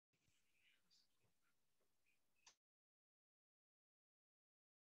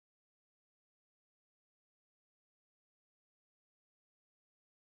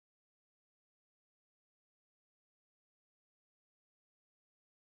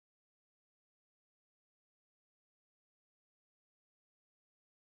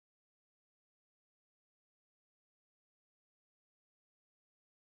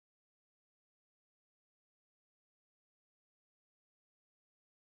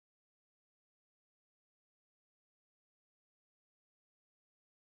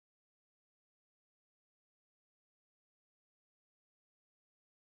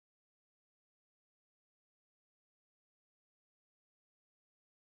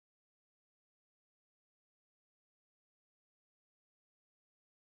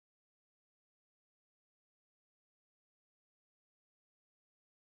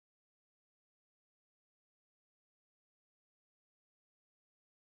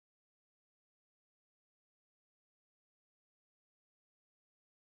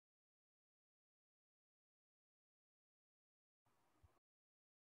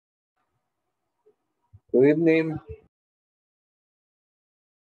Good evening.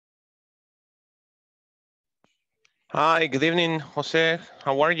 Hi, good evening, Jose.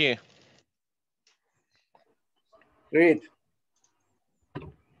 How are you? Great.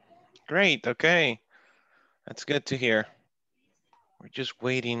 Great, okay. That's good to hear. We're just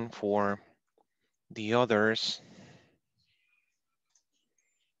waiting for the others.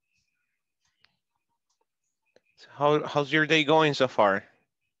 So how's your day going so far?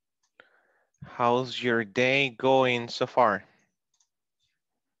 How's your day going so far?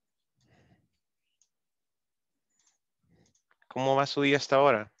 ¿Cómo va su día hasta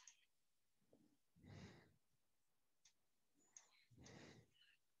ahora?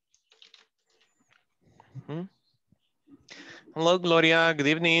 Hmm? Hello, Gloria. Good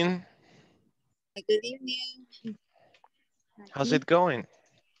evening. Good evening. How's it going?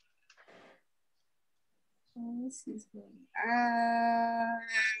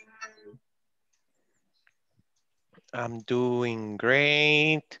 I'm doing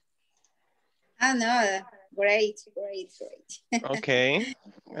great. No, great. Okay,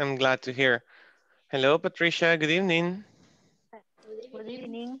 I'm glad to hear. Hello, Patricia. Good evening. Good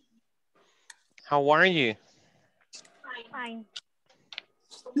evening. How are you? Fine.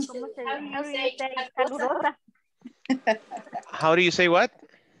 How do you say calurosa? How do you say what?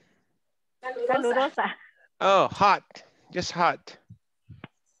 Calurosa. Oh, hot. Just hot.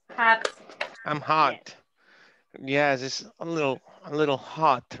 Hot. I'm Yes. hot. Yes, it's a little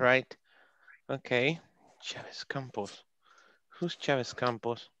hot, right? Okay. Chavez Campos. Who's Chavez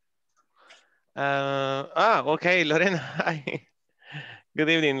Campos? Okay, Lorena. Hi. Good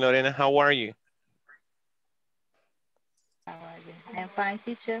evening, Lorena. How are you? I'm fine,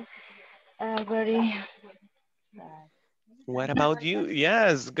 teacher. Very. What about you?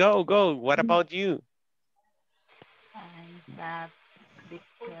 Yes, go. What about you? I'm sad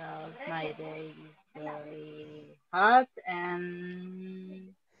because my day is very hot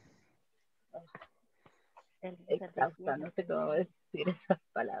and exhausta. No sé cómo decir esas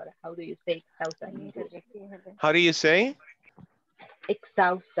palabras. How do you say exhausta in English? How do you say?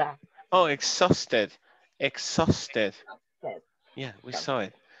 Exhausta. Oh, exhausted. Exhausted. Yes. Yeah, we saw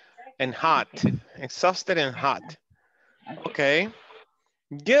it. And hot. Exhausted and hot. Okay.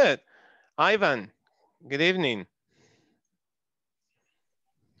 Good. Ivan, good evening.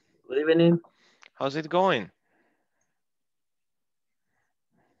 Good evening. How's it going?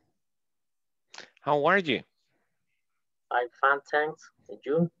 How are you? I'm fine, thanks. And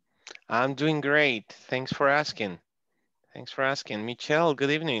you? I'm doing great. Thanks for asking. Michelle,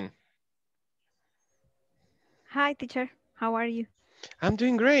 good evening. Hi, teacher. How are you? I'm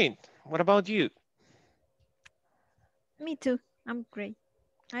doing great. What about you? Me too. I'm great.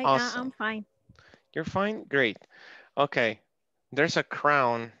 I'm Awesome. fine. You're fine? Great. Okay. There's a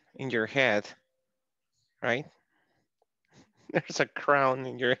crown in your head, right? There's a crown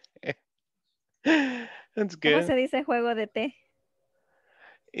in your head. That's ¿Cómo good. se dice juego de té?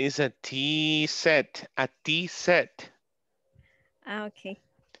 It's a tea set. A tea set. Ah, okay.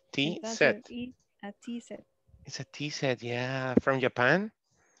 Tea Entonces, set. a tea set. It's a tea set, yeah. From Japan?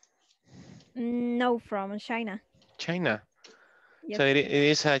 No, from China. China. Yes. So it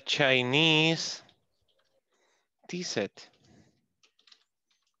is a Chinese tea set.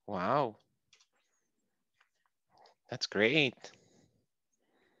 Wow. That's great.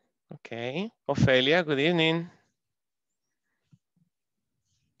 Okay. Ophelia, good evening.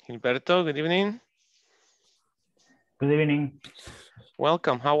 Gilberto, good evening. Good evening.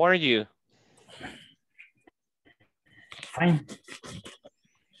 Welcome. How are you? Fine.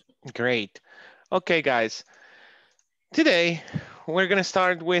 Great. Okay, guys. Today, we're going to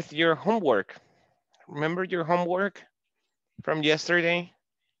start with your homework. Remember your homework from yesterday?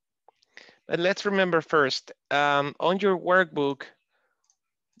 But let's remember first, on your workbook,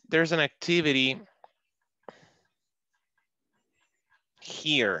 there's an activity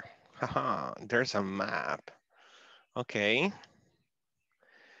here. Haha, there's a map. Okay.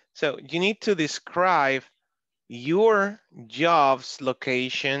 So you need to describe your job's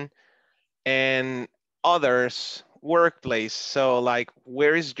location and others' workplace. So like,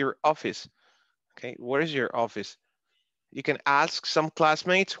 where is your office? Okay, where is your office? You can ask some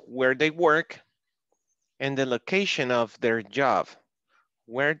classmates where they work and the location of their job.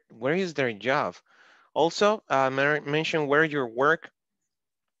 Where is their job? Also, mention where your work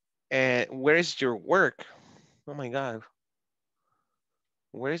and where is your work? Oh my God.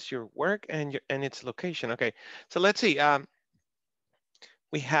 Where is your work and its location? Okay, so let's see.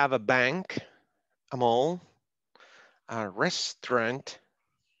 We have a bank, a mall, a restaurant,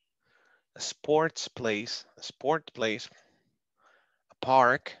 a sport place, a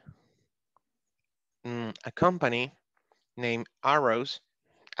park, a company named Arrows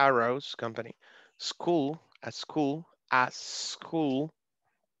Company, school, a school, a school,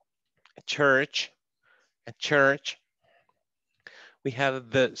 a church, we have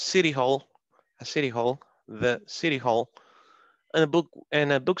the city hall, a city hall, the city hall,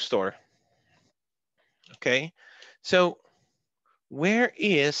 and a bookstore. Okay, so where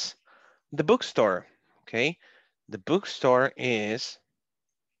is the bookstore? Okay, the bookstore is,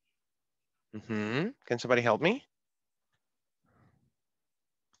 can somebody help me?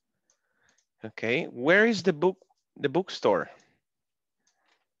 Okay, where is the bookstore?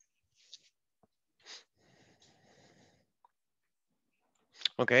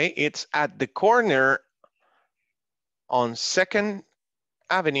 Okay, it's at the corner on 2nd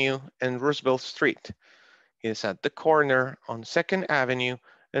Avenue and Roosevelt Street. It's at the corner on 2nd Avenue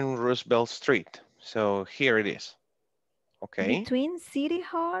and Roosevelt Street. So here it is. Okay. Between City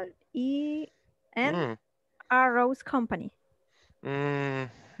Hall and Arrows Company. That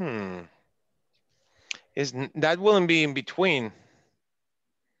wouldn't be in between.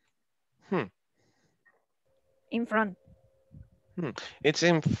 In front. It's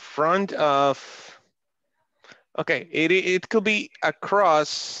in front of, okay, it could be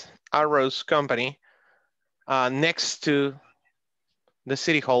across Arrows Company, next to the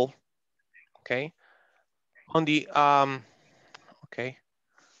City Hall, okay? On the, okay,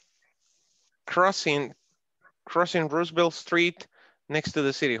 crossing Roosevelt Street next to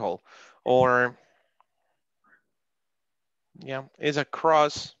the City Hall, or, yeah, it's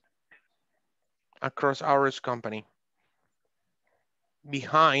across Arrows Company.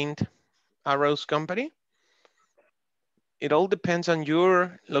 Behind Arrows Company. It all depends on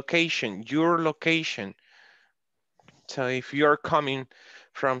your location, So if you're coming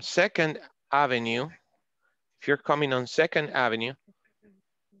from 2nd Avenue, if you're coming on 2nd Avenue,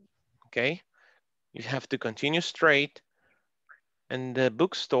 okay, you have to continue straight, and the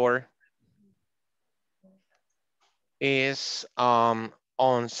bookstore is on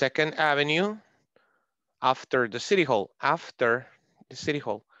 2nd Avenue after the City Hall,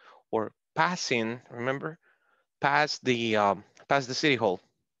 or passing, remember, past the City Hall.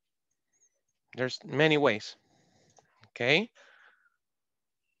 There's many ways, okay?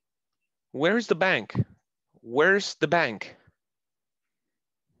 Where's the bank? Where's the bank?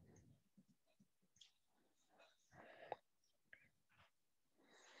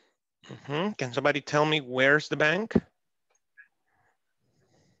 Can somebody tell me where's the bank?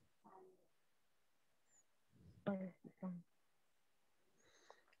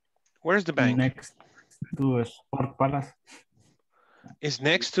 Where's the bank? Next to Sport Palace. It's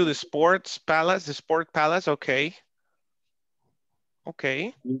next to the Sports Palace, the Sport Palace, okay.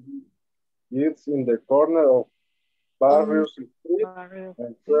 Okay. It's in the corner of Barrios Street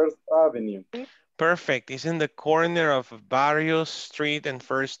and First Avenue. Perfect. It's in the corner of Barrios Street and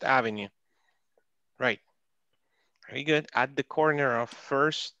First Avenue. Right. Very good. At the corner of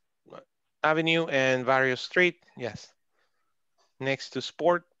First Avenue and Barrios Street. Yes. Next to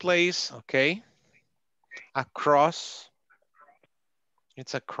Sport Place. Okay. Across.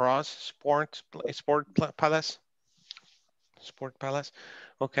 It's across Sport Palace. Sport Palace.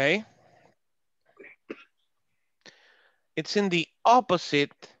 Okay. It's in the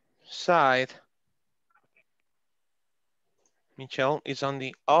opposite side. Michelle, is on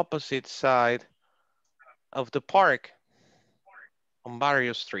the opposite side of the park on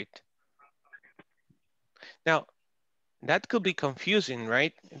Barrio Street. Now, that could be confusing,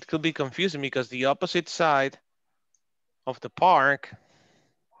 right? It could be confusing because the opposite side of the park,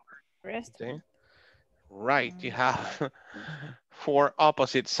 okay, right, you have 4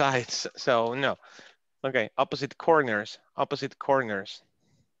 opposite sides, so no. Okay, opposite corners.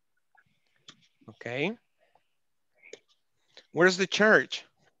 Okay. Where's the church?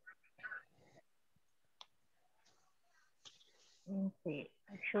 The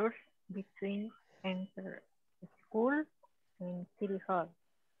church between enter school and city hall.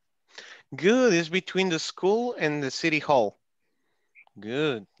 Good, it's between the school and the city hall.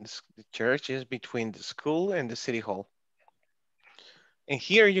 Good, the church is between the school and the city hall. And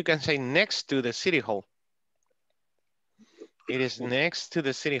here you can say next to the city hall. It is next to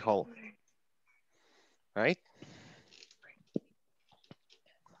the city hall, right?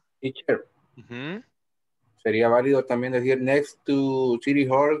 Teacher. ¿Sería válido también decir next to City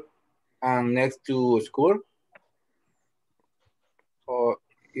Hall and next to school? Or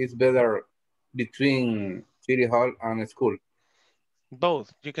is better between City Hall and school?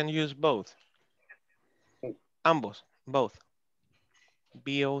 Both, you can use both. Ambos, both.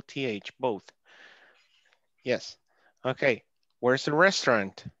 B-O-T-H, both. Yes, okay. Where's the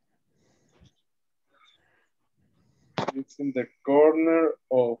restaurant? It's in the corner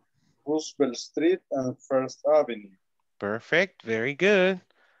of Roosevelt Street and First Avenue. Perfect, very good.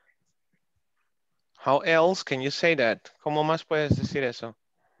 How else can you say that? ¿Cómo más puedes decir eso?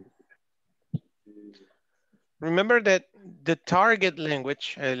 Remember that the target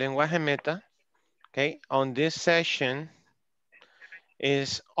language, el lenguaje meta, okay, on this session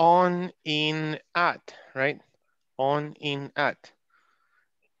is on, in, at, right? On, in, at.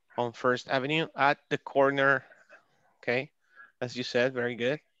 On First Avenue, at the corner, okay? As you said, very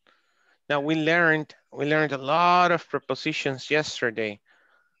good. Now we learned a lot of prepositions yesterday.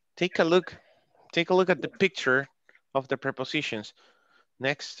 Take a look at the picture of the prepositions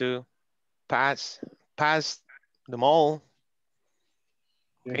next to past the mall.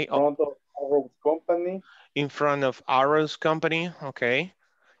 Okay. In front of Arrow's company. In front of Arrow's company, okay.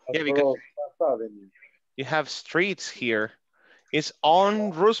 Yeah, because you have streets here. It's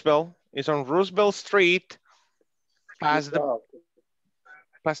on Roosevelt. It's on Roosevelt Street, past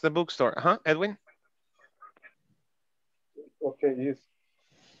the bookstore. Edwin? Okay, it's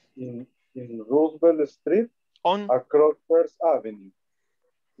in Roosevelt Street, on across First Avenue,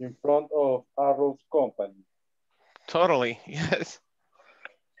 in front of Arrow's company. Totally, yes.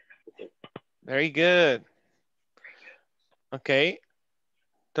 Very good. Okay.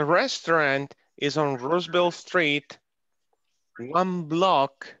 The restaurant is on Roosevelt Street, one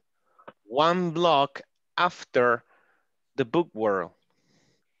block after the book world.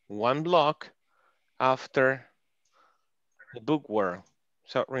 One block after the book world.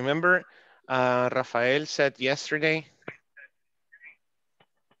 So remember, Rafael said yesterday,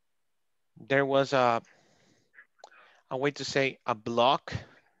 there was a way to say a block.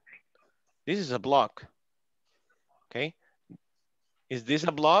 This is a block, okay? Is this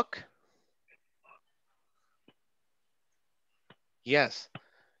a block? Yes,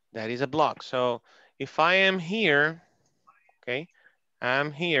 that is a block. So if I am here, okay,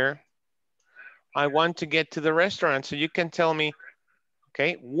 I'm here, I want to get to the restaurant. So you can tell me,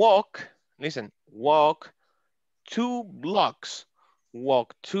 okay, walk, listen, walk 2 blocks,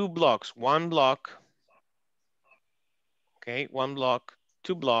 walk 2 blocks, 1 block, okay, 1 block,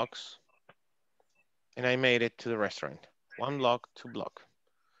 2 blocks, and I made it to the restaurant. 1 block, 2 block.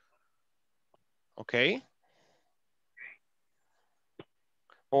 Okay.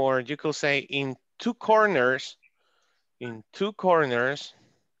 Or you could say in 2 corners,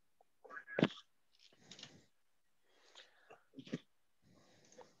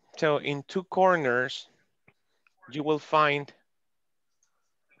 so in 2 corners, you will find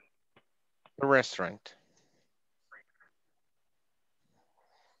a restaurant.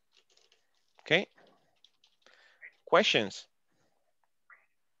 Okay. Questions?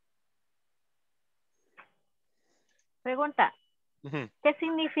 Pregunta. ¿Qué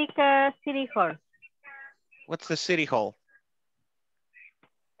significa City Hall? What's the City Hall?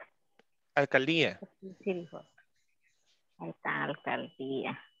 Alcaldía. City Hall. Ahí está,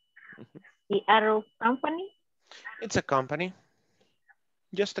 alcaldía. ¿Y Arrow Company? It's a company.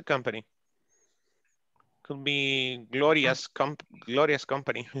 Just a company. Could be Gloria's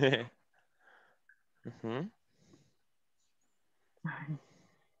company.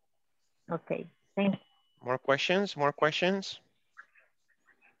 Okay, thanks. More questions? More questions?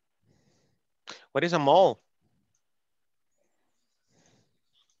 What is a mall?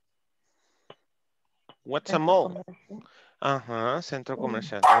 What's a mall? Centro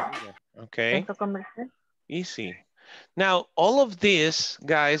comercial. Okay. Centro comercial. Easy. Now, all of this,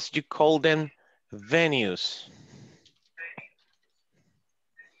 guys, you call them venues.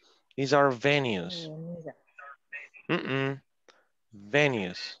 These are venues.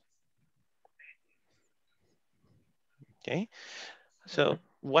 Venues. Okay. So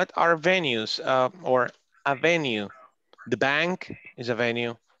what are venues or a venue? The bank is a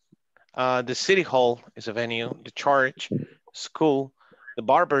venue. The city hall is a venue. The church, school, the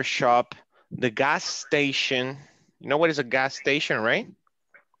barber shop, the gas station. You know what is a gas station, right?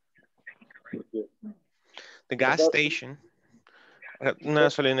 The gas station. Una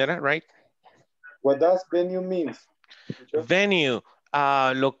gasolinera, right? What does venue means? Venue,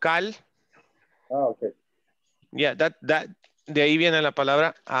 local. Okay. Yeah, de ahí viene la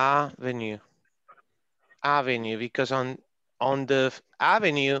palabra avenue. Avenue, because on the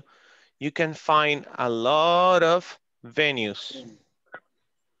avenue, you can find a lot of venues.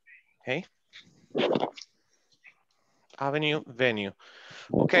 Okay. Avenue, venue.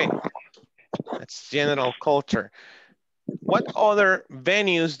 Okay. That's general culture. What other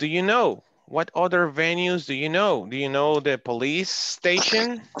venues do you know? What other venues do you know? Do you know the police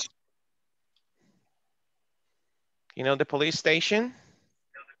station? You know the police station?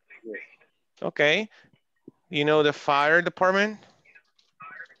 Okay. You know the fire department?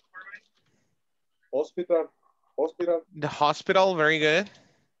 Hospital. Hospital. The hospital, very good.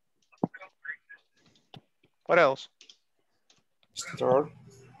 What else? Store.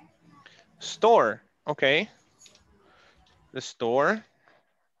 Store, okay. The store.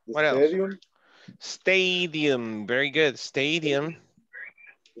 The What else? stadium. Stadium, very good. Stadium.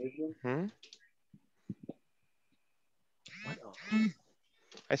 Hmm? What else?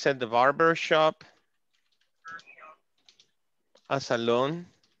 I said the barber shop. A salon.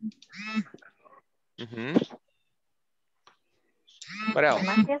 Mm-hmm. What else?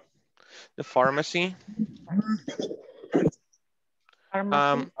 Farmacias. The pharmacy.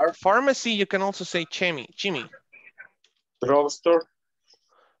 Pharmacy. Pharmacy, you can also say chimmy. Drugstore.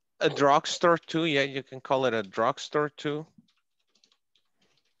 A drugstore too. Yeah, you can call it a drugstore too.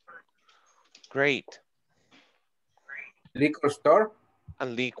 Great. Liquor store. A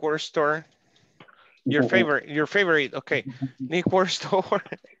liquor store. Your favorite. Okay. Liquor store.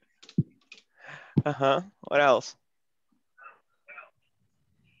 Uh-huh. What else?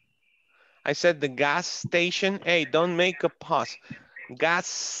 I said the gas station. Hey, don't make a pause. Gas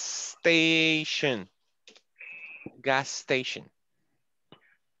station. Gas station.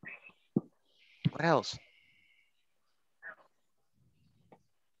 What else?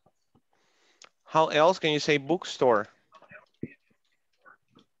 How else can you say bookstore?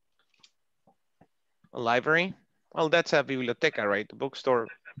 A library? Well, that's a biblioteca, right? The bookstore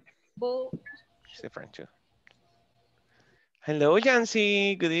is different too. Hello,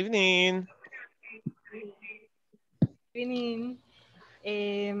 Jancy. Good evening. Evening.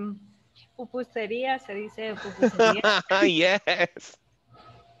 Pupusería, se dice pupusería. Yes.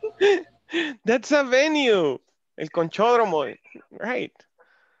 That's a venue. El conchódromo. Right.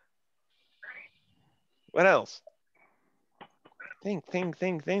 What else? Think.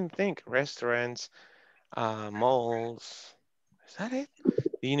 Restaurants, malls. Is that it?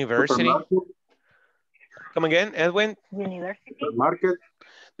 The university. Supermarket. Come again, Edwin? University. Supermarket.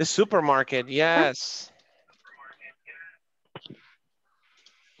 The supermarket, yes.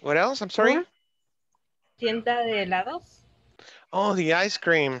 What else? I'm sorry? Tienda de helados. Oh, the ice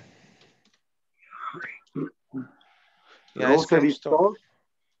cream. The ice Grocery cream store.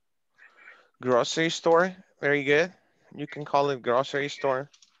 Grocery store, very good. You can call it grocery store.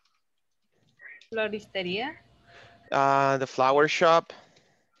 Floristería. The flower shop.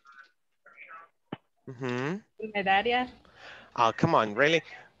 Funeraria. Oh, come on, really?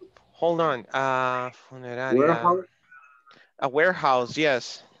 Hold on. Funeraria. Warehouse. A warehouse,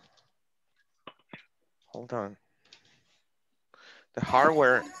 yes. Hold on. The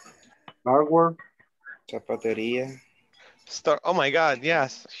hardware. Hardware. Zapatería. Store. Oh my God,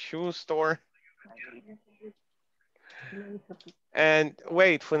 yes. Shoe store. And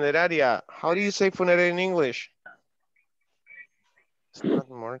wait, funeraria. How do you say funeraria in English? It's not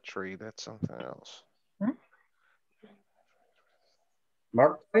mortuary, that's something else.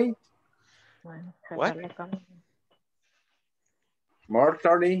 Mortuary. What?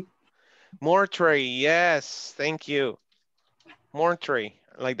 Mortuary. Mortuary, yes, thank you. Mortuary,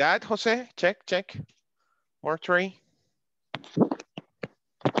 like that, Jose? Check. Mortuary.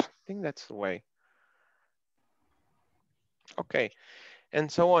 I think that's the way. Okay,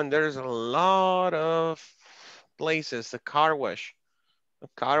 and so on. There's a lot of places. The car wash.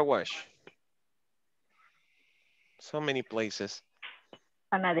 So many places.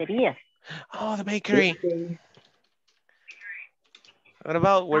 Panaderías. Oh, the bakery. What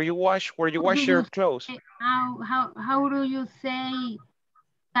about where you wash your clothes? How do you say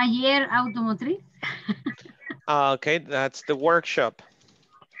taller automotriz? Okay, that's the workshop.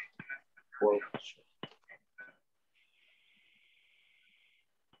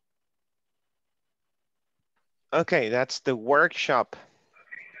 Okay, that's the workshop.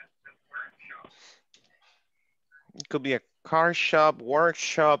 It could be a car shop,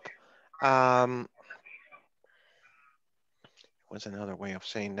 workshop. What's another way of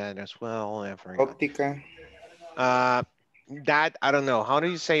saying that as well? I forgot. Óptica. That, I don't know. How do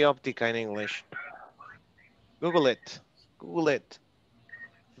you say optica in English? Google it.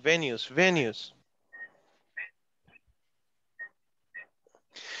 Venues.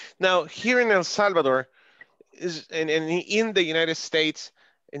 Now, here in El Salvador, and in the United States,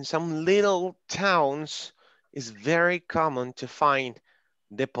 in some little towns, it's very common to find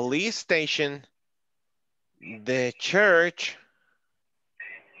the police station, the church,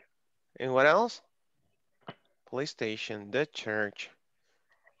 and what else? Police station, the church,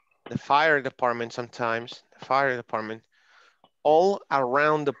 the fire department sometimes, all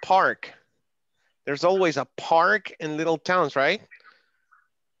around the park. There's always a park in little towns, right?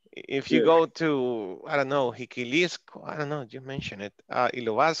 If you go to, I don't know, Jiquilisco, I don't know, you mentioned it,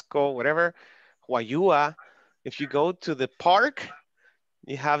 Ilobasco, whatever, Huayua, if you go to the park,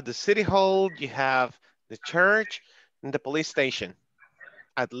 you have the city hall, you have the church, and the police station.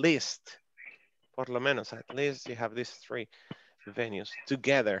 At least, por lo menos, at least you have these three venues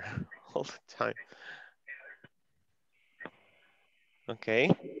together all the time.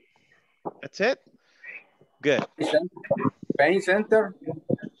 Okay, that's it. Good. Paint center.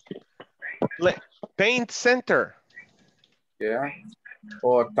 Paint center. Yeah.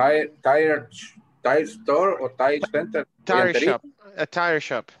 Or tire store or tire center. Tire shop. A tire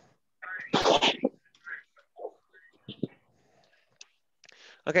shop.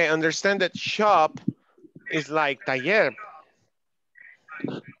 Okay, understand that shop is like taller.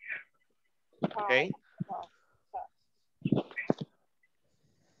 Okay.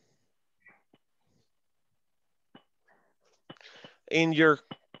 In your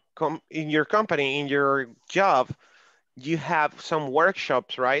company, in your job, you have some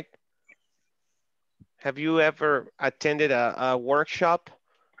workshops, right? Have you ever attended a workshop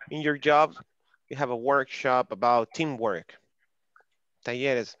in your job? You have a workshop about teamwork.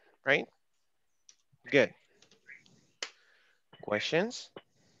 Talleres, right? Good. Questions?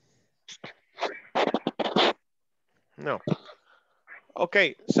 No.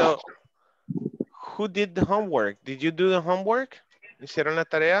 Okay, so who did the homework? Did you do the homework? ¿Hicieron la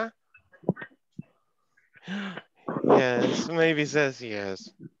tarea? Yes, maybe says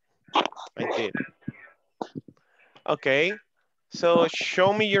yes. I did. Okay, so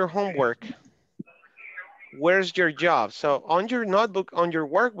show me your homework. Where's your job? So on your notebook, on your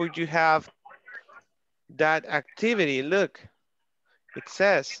workbook, you have that activity. Look, it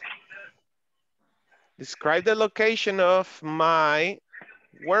says, describe the location of my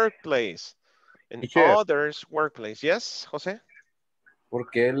workplace and others' workplace. Yes, José?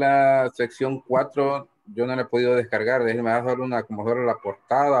 Porque la sección 4 yo no la he podido descargar. Déjeme dar una, como solo la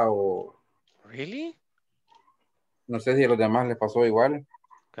portada o... Really? No sé si a los demás les pasó igual.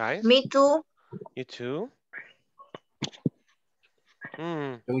 Guys? Me too. You too?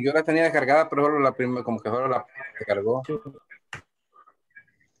 Yo la tenía descargada, pero solo la primera, como que solo la descargó.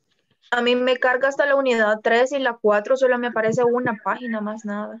 A mí me carga hasta la unidad 3 y la 4 solo me aparece una página más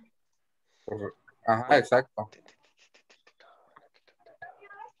nada. Ajá, exacto.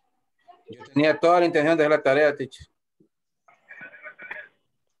 Yo tenía toda la intención de hacer la tarea, teacher.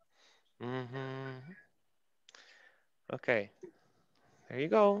 Okay, there you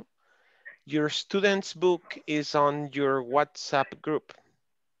go. Your student's book is on your WhatsApp group.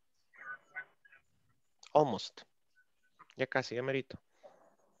 Almost. Ya casi, ya merito.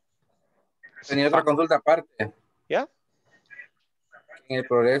 Tenía otra consulta aparte. ¿Ya? En el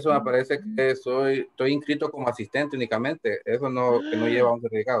progreso me parece que estoy inscrito como asistente únicamente. Eso no, que no lleva un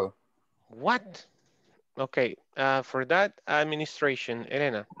certificado. What? Okay, for that, administration,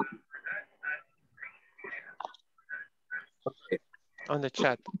 Elena. Okay. On the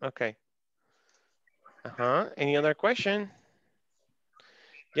chat, okay. Any other question?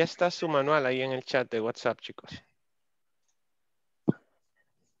 Ya está su manual ahí en el chat de WhatsApp, chicos.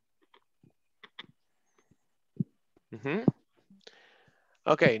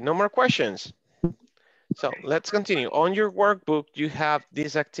 Okay, no more questions. So let's continue. On your workbook, you have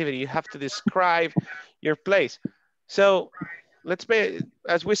this activity. You have to describe your place. So let's be,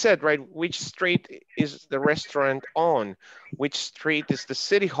 as we said, right, which street is the restaurant on? Which street is the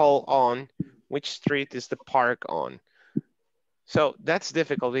city hall on? Which street is the park on? So that's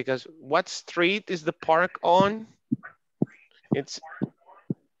difficult because what street is the park on? It's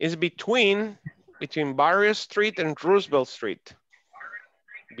between Barrio Street and Roosevelt Street.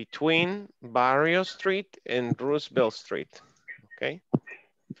 Between Barrio Street and Roosevelt Street, okay?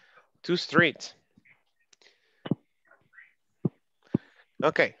 2 streets.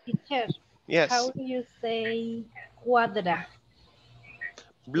 Okay. Teacher, yes. How do you say cuadra?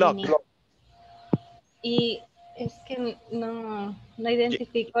 Block. Y es que no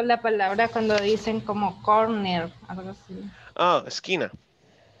identifico la palabra cuando dicen como corner, algo así. Oh, esquina.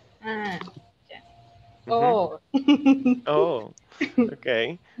 Ah, ya. Oh. Oh,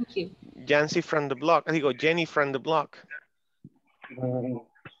 okay. Thank you. Jancy from the block. I digo, Jenny from the block.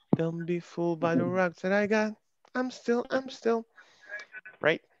 Don't be fooled by the rocks that I got. I'm still.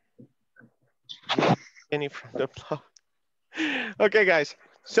 Right? Jenny from the block. Okay, guys.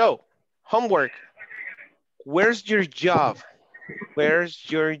 So, homework. Where's your job? Where's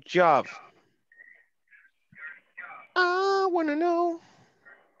your job? I want to know.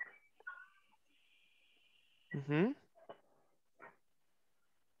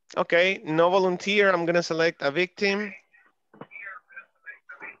 Okay, no volunteer. I'm going to select a victim.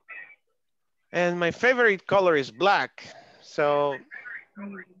 And my favorite color is black. So,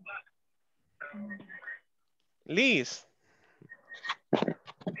 Liz.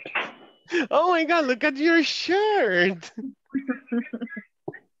 Oh my God, look at your shirt.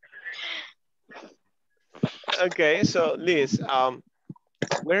 Okay, so Liz,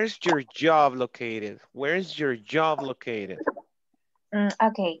 where's your job located? Where's your job located?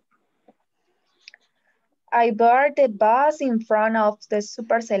 Okay. I board the bus in front of the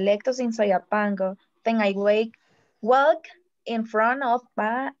Super Selectos in Soyapango. Then I walk in front of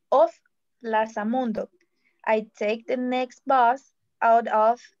Larzamundo. I take the next bus out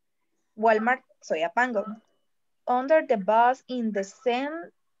of Walmart Soyapango. Under the bus in the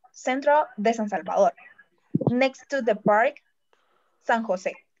centro de San Salvador. Next to the park, San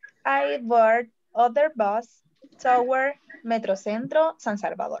Jose. I board other bus toward Metrocentro San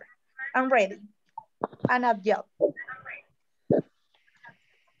Salvador. I'm ready. And a job.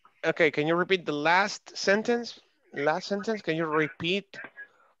 Okay, can you repeat the last sentence? Last sentence, can you repeat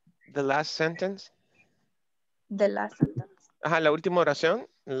the last sentence? The last sentence. Ajá, la última oración,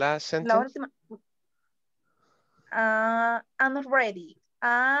 last sentence. La última. I'm ready.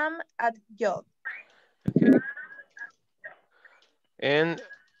 I'm at job. Okay. And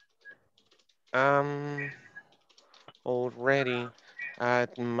already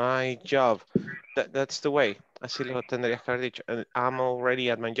at my job. That's the way. Así lo tendrías que haber dicho. I'm already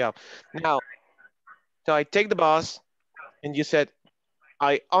at my job. Now, so I take the bus and you said,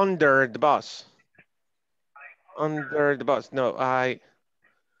 I under the bus. Under the bus. No, I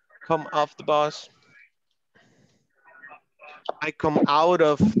come off the bus. I come out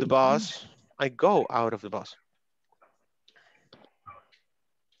of the bus. I go out of the bus.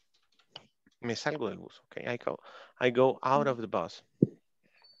 Me salgo del bus. Okay, I go out of the bus.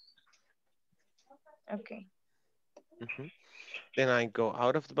 Okay. Then I go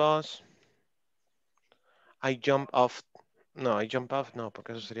out of the bus. I jump off. No, I jump off. No,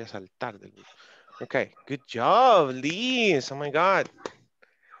 porque eso sería saltar del bus. Okay, good job, Liz. Oh my God.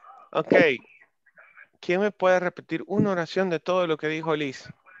 Okay. ¿Quién me puede repetir una oración de todo lo que dijo Liz?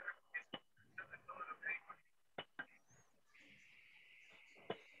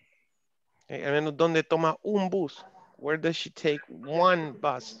 Okay, al menos, ¿dónde toma un bus? Where does she take one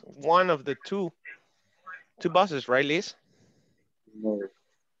bus? One of the two buses, right, Liz? No.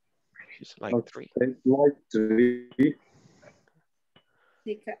 She's like three. Like three.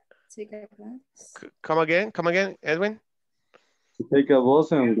 Come again, Edwin? To take a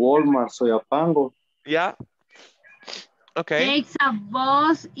bus in Walmart, Soyapango. Yeah. Okay. Takes a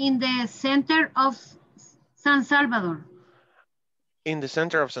bus in the center of San Salvador. In the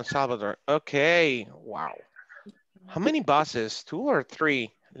center of San Salvador. Okay. Wow. How many buses? 2 or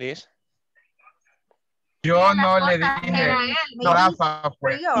 3, Liz? Yo no le dije, Rafa,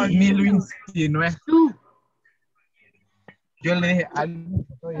 pues, ni lo insinué. Yo le dije,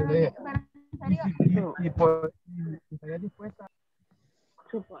 yo le dije, y por estaría dispuesta.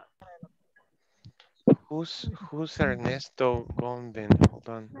 Who's Ernesto Gonden? Hold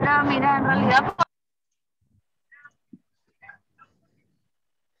on. Mira, en realidad.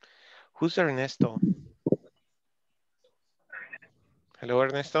 Who's Ernesto? Hello,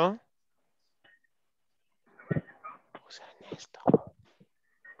 Ernesto. Who's Ernesto?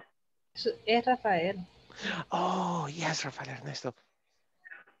 Es Rafael. Oh, yes, Rafael Ernesto.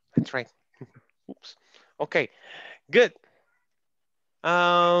 That's right. Oops. Okay, good.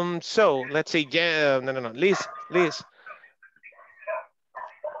 So let's say, yeah, no. Liz.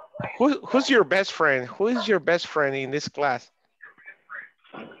 Who's your best friend? Who is your best friend in this class?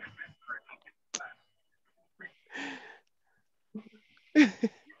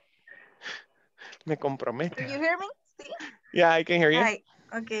 Me compromete. Can you hear me? ¿Sí? Yeah, I can hear you. Hi.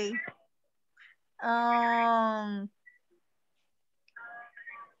 Okay.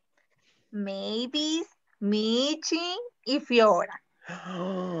 Maybe Michi y Fiora.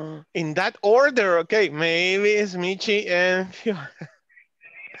 In that order, okay. Maybe it's Michi and Fiora.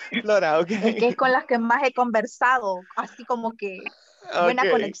 Flora, okay. Es que es con las que más he conversado, así como que buena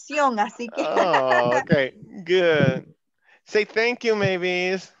conexión, así que. Oh, okay, good. Say thank you,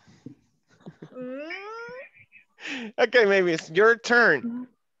 maybe. Okay, maybe it's your turn.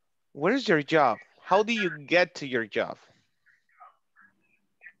 Where's your job? How do you get to your job?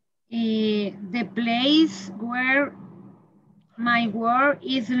 The place where my work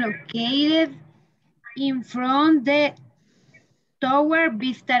is located in front the Tower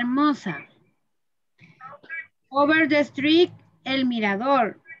Vista Hermosa. Over the street, El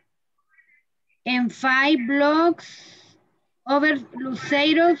Mirador. And 5 blocks over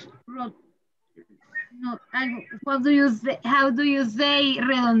Luceiros No, what do you say? How do you say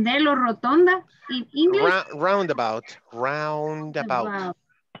redondel or rotonda in English? Roundabout. Roundabout. About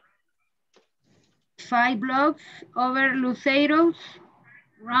 5 blocks over Luceiros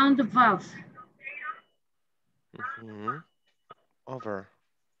roundabout. Over.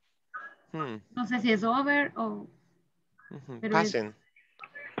 No sé si es over o... Passing.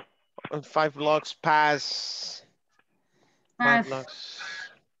 5 blocks pass. 5 blocks.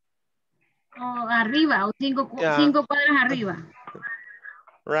 O arriba, o 5 cuadras arriba.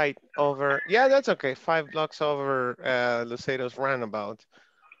 Right, over. Yeah, that's okay. 5 blocks over Luceiros roundabout.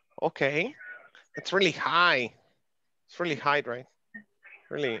 Okay. It's really high. It's really high, right?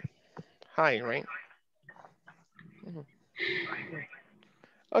 Really high, right?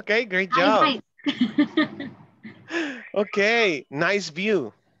 Okay, great job. Okay, nice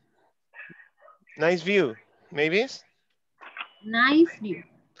view. Nice view. Maybe? Nice view.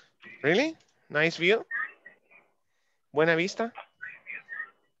 Really? Nice view? Buena vista?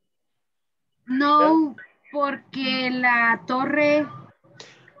 No, porque la torre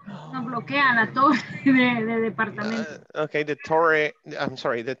nos bloquea, la torre de departamento. Okay, the tower. I'm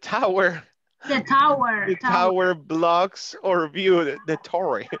sorry, the tower. The tower. The tower blocks or view. The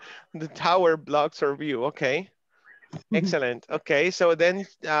tower. The tower blocks or view. Okay. Excellent. Okay, so then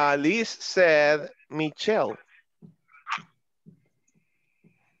Liz said Michelle.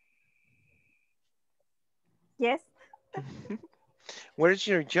 Yes. Where's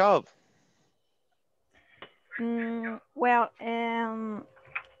your job? Well,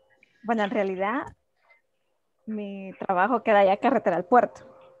 bueno, en realidad mi trabajo queda allá carretera al puerto.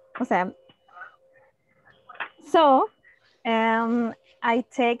 O sea, so I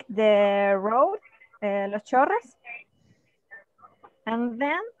take the road, Los Chorros, and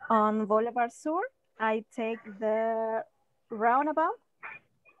then on Boulevard Sur, I take the roundabout,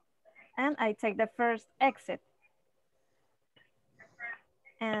 and I take the first exit.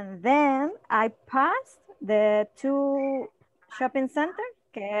 And then I pass the 2 shopping centers,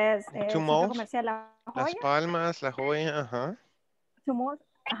 que es el Centro Comercial La Joya. Las Palmas, La Joya, ajá. 2 malls,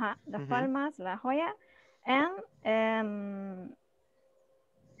 ajá, Las Palmas, La Joya, and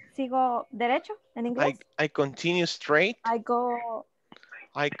sigo derecho en inglés. I continue straight. I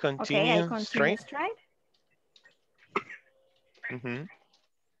continue straight.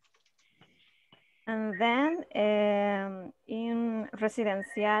 And then in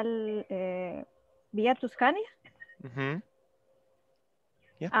Residencial Vía Tuscania,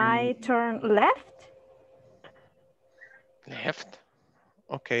 I turn left. Left,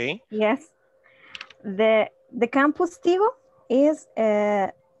 okay. Yes. The campus Tigo is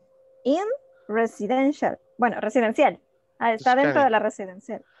in residential. Bueno, residencial. Está dentro de la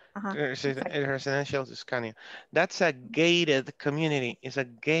residencial. Residential Tuscania. That's a gated community. It's a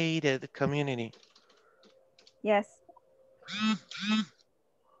gated community. Yes.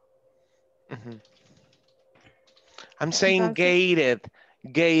 I'm saying gated,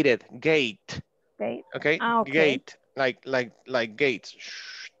 gate. Okay, okay. Gate, like gates.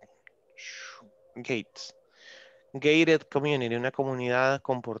 Gates. Gated community, una comunidad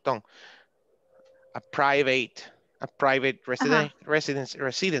con portón. A private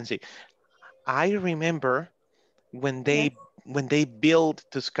residency. I remember when they built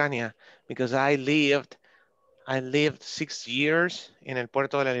Tuscania, because I lived 6 years in el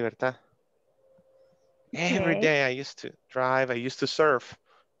Puerto de la Libertad. Every day I used to drive, I used to surf.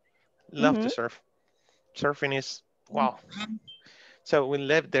 Love to surf. Surfing is, wow. So we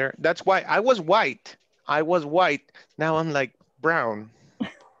lived there. That's why I was white. Now I'm like brown.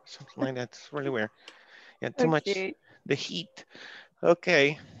 Something like that. It's really weird. Yeah, too much, the heat.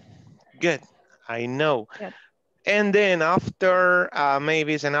 Okay, good. I know. Yep. And then after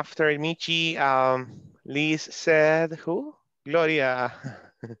Mavis and after Michi, Liz said, who? Gloria.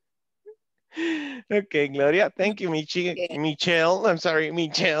 Okay, Gloria. Thank you, Michi. Okay. Michelle. I'm sorry,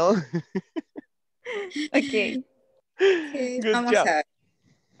 Michelle. Okay. Good job.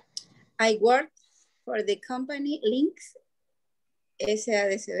 I work for the company Links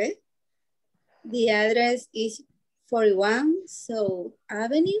SADCB. The address is 41 South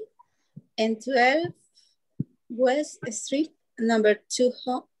Avenue and 12 West Street, number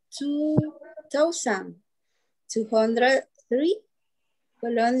 2203,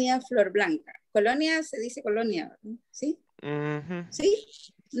 Colonia Flor Blanca. Colonia se dice colonia, ¿sí? ¿Sí?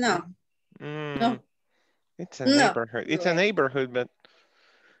 No. No. It's a neighborhood. It's a neighborhood, but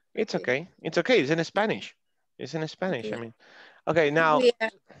it's okay. It's okay. It's in Spanish. It's in Spanish. Okay. I mean, okay, now.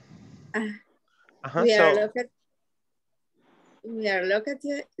 We are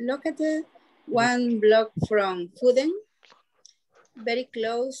located 1 block from Fuden. very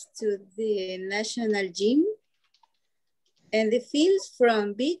close to the national gym. And the fields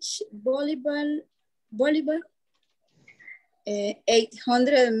from beach volleyball,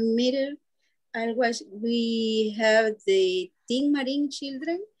 800 meters. Otherwise, we have the Teen Marine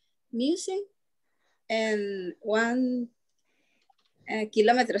Children Museum and 1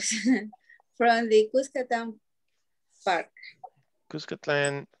 kilometers from the Cuscatlan Park.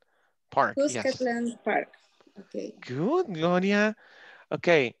 Cuscatlan Park, Cuscatlan yes. Park, okay. Good, Gloria.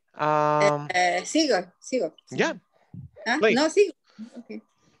 Okay. Sigo. Yeah. Ah, no, sigo. Okay.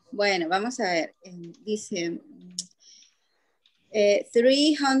 Bueno, vamos a ver. Dice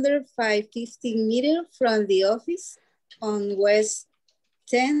 350 meters from the office on West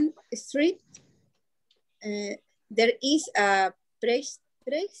 10th Street. There is a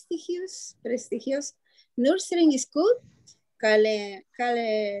prestigious nursery school called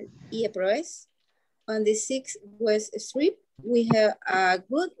ISSS. On the 6th West Street, we have a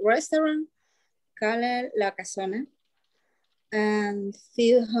good restaurant called La Casona. And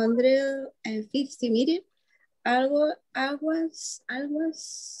few 150 meters away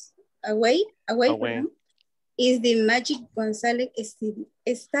is the Magic Gonzalez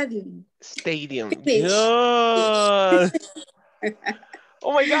Stadium. Good.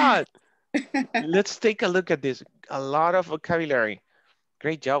 Oh my God. Let's take a look at this. A lot of vocabulary.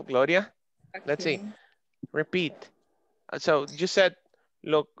 Great job, Gloria. Okay. Let's see. Repeat. So you said,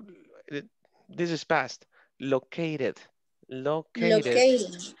 look, this is past. Located. Located.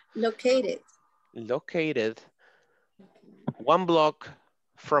 1 block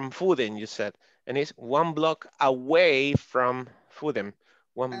from Fuden, you said. And it's 1 block away from Fuden.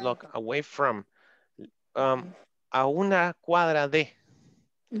 1 block away from. A una cuadra de.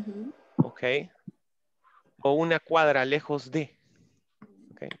 Okay. O una cuadra lejos de.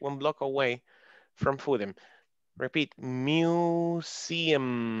 Okay. 1 block away from Fuden. Repeat. Museum.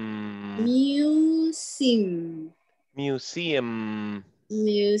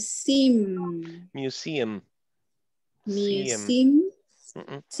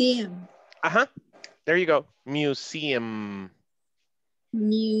 Uh-huh. There you go. Museum.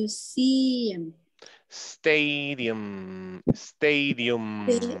 Stadium.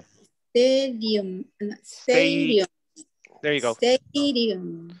 There you go.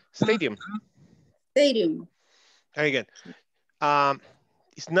 Stadium. Very good.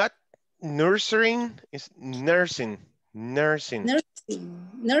 It's not nurturing, it's nursing. Nursing.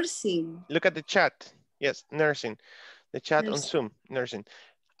 Look at the chat. Yes, nursing. The chat on Zoom, nursing.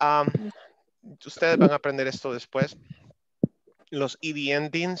 Ustedes van a aprender esto después. Los ed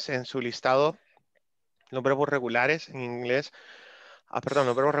endings en su listado, los verbos regulares en inglés, perdón,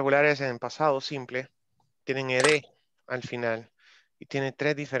 los verbos regulares en pasado simple tienen ed al final y tiene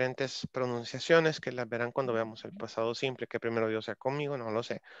 3 diferentes pronunciaciones que las verán cuando veamos el pasado simple, que primero Dios sea conmigo, no lo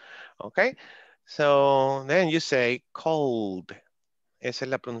sé. Okay, so then you say cold. Esa es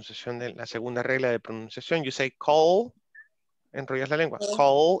la pronunciación de la segunda regla de pronunciación. You say cold, enrollas la lengua.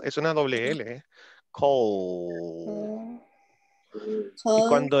 Cold es una doble L, ¿eh? Cold. Y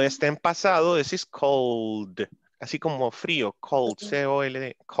cuando esté en pasado decís cold, así como frío, cold,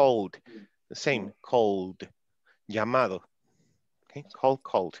 C-O-L-D, cold, the same, cold, llamado. Okay,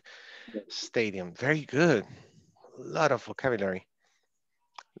 cold. Stadium, very good. A lot of vocabulary.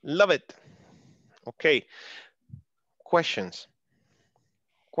 Love it. Okay, questions.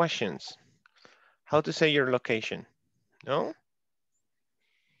 How to say your location? No?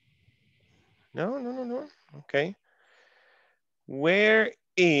 No. Okay. Where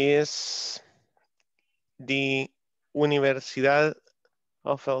is the Universidad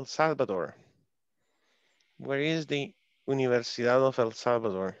of El Salvador? Where is the Universidad of El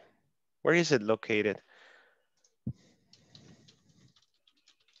Salvador? Where is it located?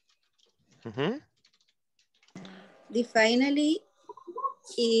 Finally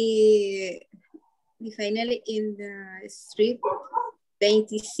in the street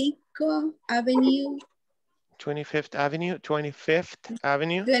 25 Avenue. 25th Avenue, 25th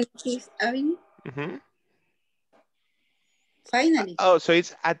Avenue. 25th Avenue. Finally. Oh, so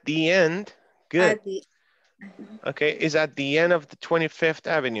it's at the end. Good. Okay, it's at the end of the 25th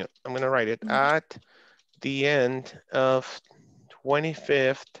Avenue. I'm gonna write it. At the end of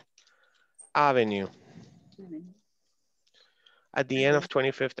 25th Avenue. At the end of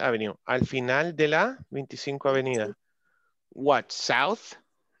 25th Avenue. Al final de la 25 Avenida. What, south?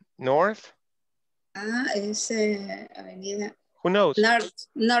 North? Es avenida. Who knows?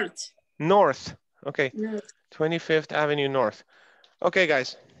 North. Okay. North. 25th Avenue North. Okay,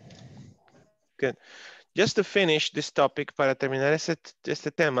 guys. Good. Just to finish this topic, para terminar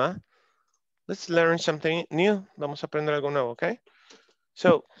este tema, let's learn something new. Vamos a aprender algo nuevo, okay?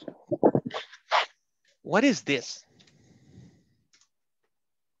 So, what is this?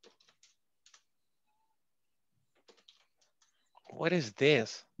 What is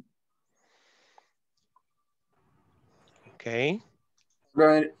this? Okay.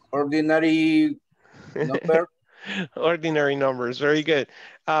 Ordinary number. Ordinary numbers, very good.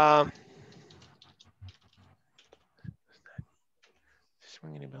 Does this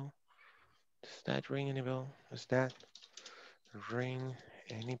ring any bell? Does that ring any bell? Does that ring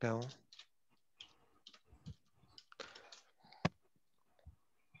any bell?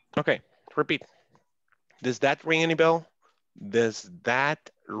 Okay, repeat. Does that ring any bell? Does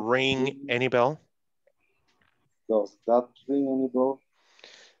that ring any bell? Does that ring any bell?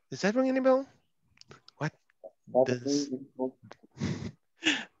 Does that ring any bell? What? Does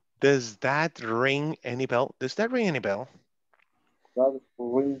that ring any bell? Does that ring any bell? Does that ring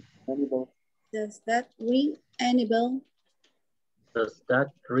any bell? Does that ring any bell? Does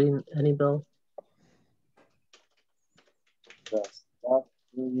that ring any bell? Does that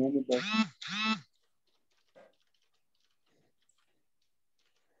ring any bell?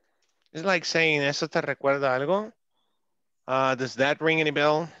 It's like saying, ¿eso te recuerda algo? Does that ring any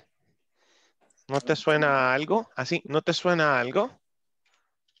bell? ¿No te suena algo? Así, ¿no te suena algo?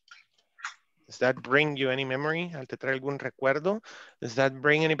 Does that bring you any memory? ¿Te trae algún recuerdo? Does that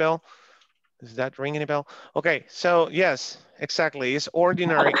bring any bell? Does that ring any bell? Okay, so yes, exactly. It's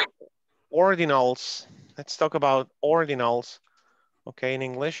ordinary. Ordinals. Let's talk about ordinals. Okay, in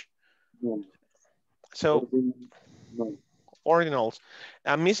English. No. So, No. ordinals.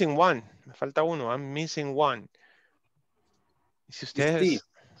 I'm missing one. Me falta uno. I'm missing one. Si ustedes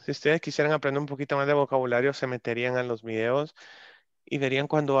quisieran aprender un poquito más de vocabulario, se meterían a los videos y verían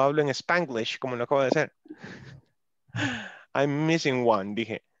cuando hablo en Spanglish, como lo acabo de hacer. I'm missing one,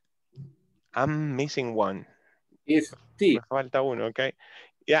 dije. I'm missing one. It's Me falta uno, okay?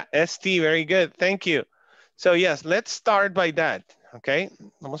 Yeah, ST, very good. Thank you. So yes, let's start by that, okay?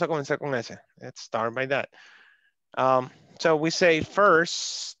 Vamos a comenzar con ese. Let's start by that. So we say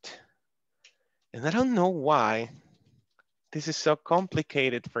first, and I don't know why this is so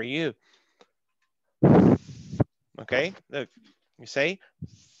complicated for you. Okay, look, you say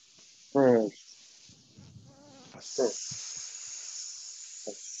First.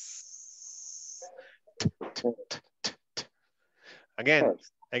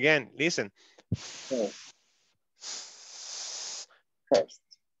 Again, listen.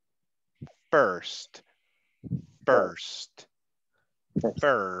 First.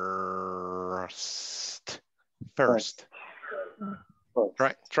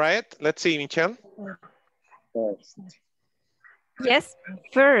 Try it. Let's see, Michelle. Yes,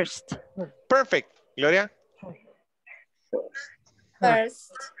 first. Perfect. Gloria?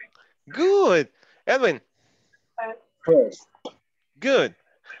 First. Good. Edwin? First. Good.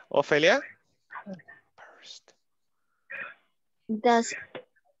 Ophelia? First. Does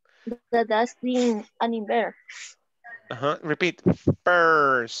ring any bell? Repeat.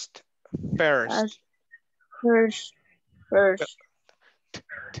 First. First. First.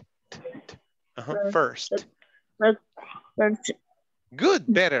 First. Good.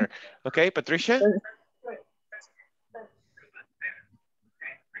 Better. Okay, Patricia?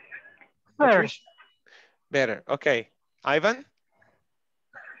 Patricia? Better. Okay. Ivan?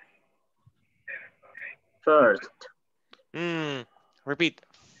 First. Repeat.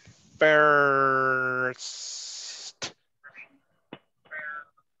 First.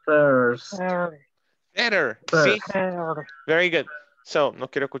 First. Better. See? Very good. So, no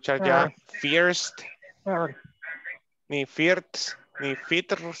quiero escuchar ya first, ni first, ni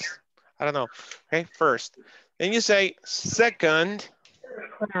fitters. I don't know. Okay, first. Then you say second.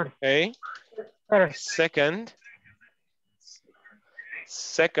 Okay. Second.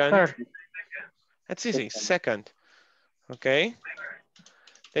 That's easy. Second. Okay.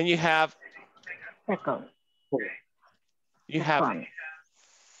 Then you have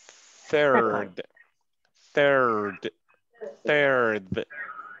third.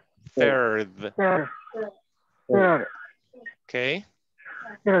 Okay.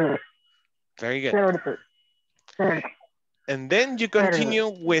 Very good. And then you continue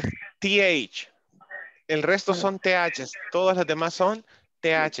with TH. El resto son THs. Todas las demás son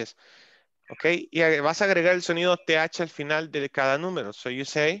THs. Ok. Y vas a agregar el sonido TH al final de cada número. So you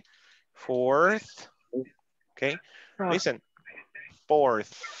say fourth. Ok. Listen.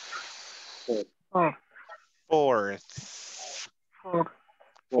 Fourth.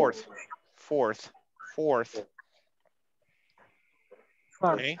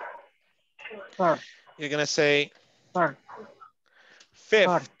 Okay. You're going to say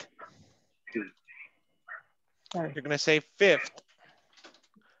fifth. You're going to say fifth.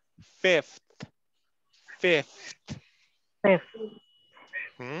 fifth, fifth. Fifth.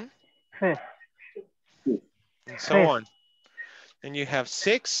 Hmm? Fifth. And so on. And you have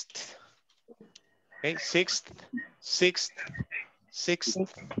sixth, okay, sixth, sixth, sixth,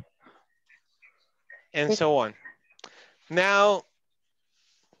 and so on. Now,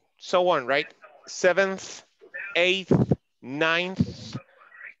 so on, right? Seventh, eighth, ninth,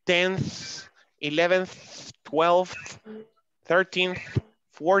 10th, 11th, 12th, 13th,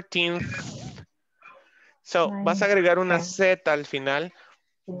 14th. So, vas a agregar una Z al final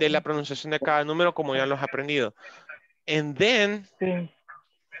de la pronunciación de cada número como ya los has aprendido. And then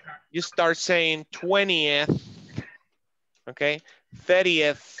you start saying 20th, okay,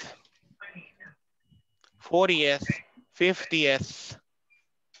 30th, 40th, 50th,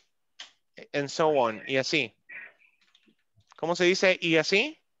 and so on, y así. ¿Cómo se dice y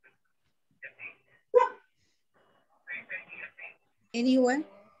así? Anyway.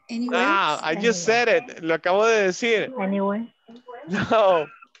 Ah, I just said it. Lo acabo de decir. Anyway. No.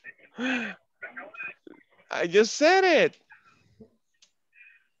 I just said it.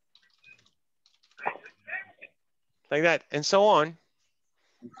 Like that, and so on,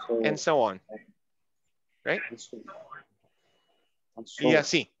 and so on. Right? Y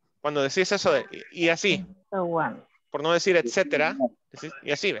así. Cuando decís eso de y así. So one. Por no decir etcétera, decís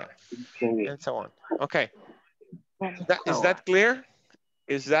y así, ¿ve? And so on. Okay. Is that clear?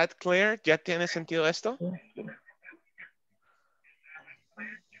 Is that clear? ¿Ya tiene sentido esto?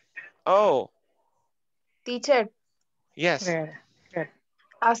 Oh. Teacher. Yes.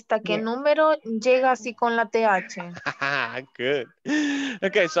 ¿Hasta qué número llega así con la TH? Good.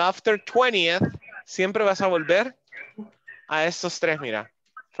 Okay, so after 20th, siempre vas a volver a estos tres, mira.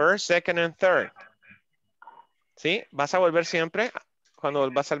 First, second, and third. ¿Sí? Vas a volver siempre cuando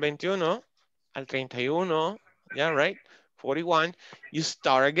vas al 21, al 31, yeah, right? 41, you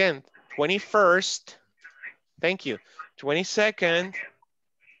start again. 21st, thank you. 22nd,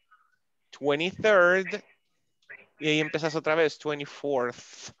 23rd, y ahí empezás otra vez.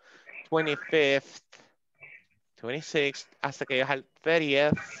 24th, 25th, 26th, hasta que llegas al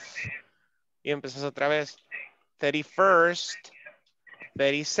 30th, y empezás otra vez. 31st,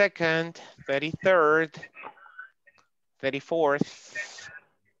 32nd, 33rd, 34th.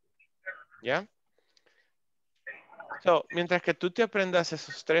 ¿Ya? So, mientras que tú te aprendas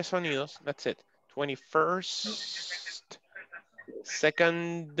esos tres sonidos, that's it. 21st,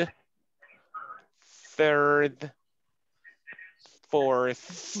 second, third,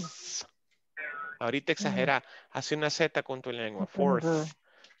 fourth. Ahorita exagera. Hace una Z con tu lengua. Fourth,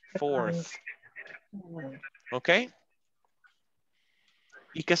 fourth. ¿Ok?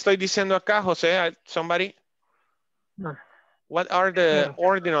 ¿Y qué estoy diciendo acá, José? Somebody? No. What are the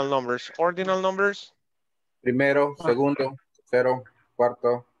ordinal numbers? Ordinal numbers? Primero, segundo, tercero,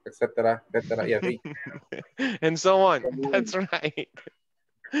 cuarto, etcétera, etcétera, y así. And so on. That's right.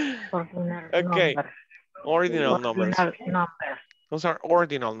 Okay. Ordinal numbers. Those are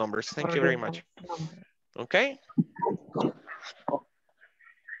ordinal numbers. Thank you very much. Okay.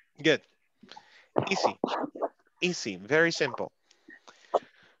 Good. Easy. Easy. Very simple.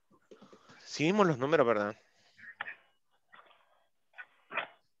 Seguimos los números, ¿verdad?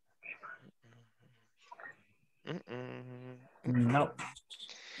 No.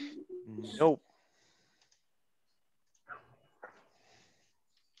 Nope.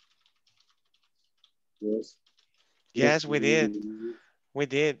 Yes, we did. We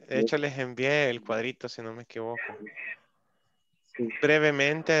did. De hecho, les envié el cuadrito, si no me equivoco.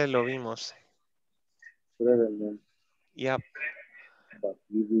 Brevemente lo vimos. Brevemente. Yep.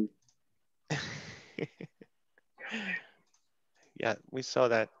 Yeah, we saw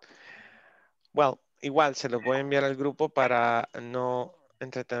that. Well, igual se los voy a enviar al grupo para no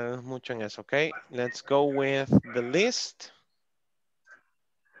entretenernos mucho en eso, ¿ok? Let's go with the list.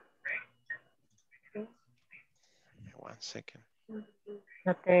 One second.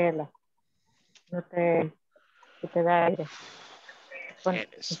 No te da aire.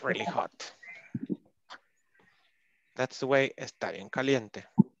 It is really hot. That's the way, está bien caliente.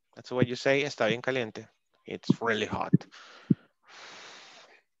 That's the way you say, está bien caliente. It's really hot.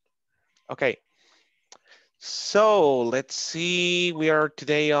 Okay. So let's see, we are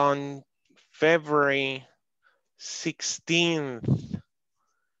today on February 16th.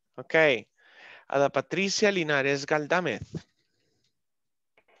 Okay. Ada Patricia Linares Galdámez.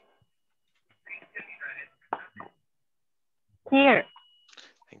 Here.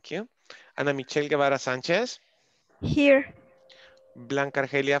 Thank you. Ana Michelle Guevara Sánchez. Here. Blanca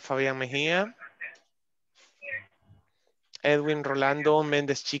Argelia Fabián Mejía. Edwin Rolando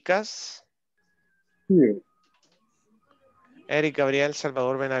Méndez Chicas. Here. Eric Gabriel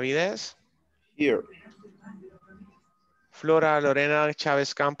Salvador Benavides. Here. Flora Lorena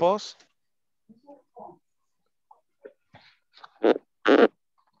Chávez Campos.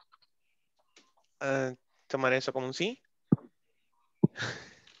 Tomar eso como un sí.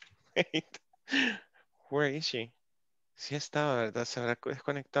 Where is she? Sí estaba, ¿verdad? ¿Se habrá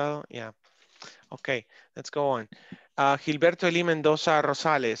desconectado? Yeah. Okay, let's go on. Gilberto Eli Mendoza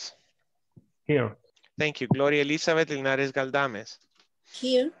Rosales. Here. Thank you. Gloria Elizabeth Linares Galdames.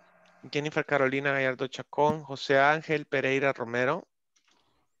 Here. Jennifer Carolina Gallardo Chacón. José Ángel Pereira Romero.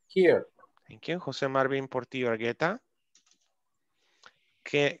 Here. Thank you. José Marvin Portillo Argueta.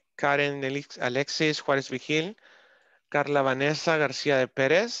 Karen Alexis Juárez Vigil. Carla Vanessa García de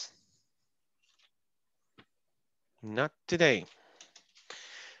Pérez. Not today.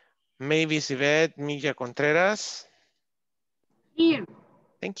 Mavis Yvette Milla Contreras. Here.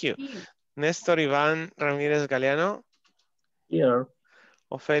 Thank you. Here. Néstor Iván Ramírez Galeano. Here.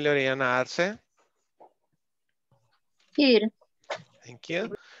 Ofelia Oriana Arce. Here. Thank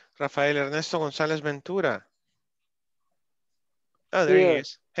you. Rafael Ernesto González Ventura. Oh, there he Here.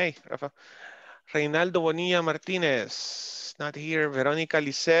 is. Hey, Rafa. Reinaldo Bonilla Martínez. Not here. Verónica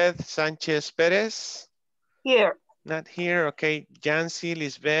Lisset Sánchez Pérez. Here. Not here. Okay. Yancy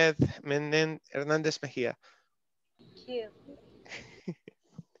Lisbeth Hernández Mejía. Here.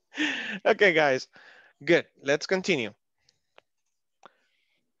 Okay, guys. Good. Let's continue.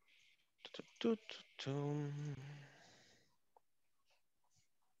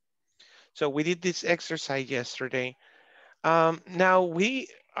 So we did this exercise yesterday. Now we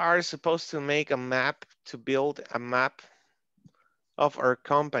are supposed to make a map, to build a map of our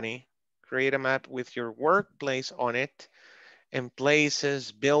company, create a map with your workplace on it and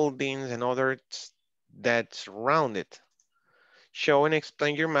places, buildings, and others that surround it. Show and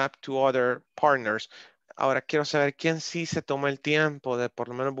explain your map to other partners. Ahora quiero saber quién sí se toma el tiempo de por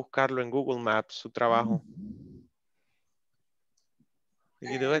lo menos buscarlo en Google Maps, su trabajo.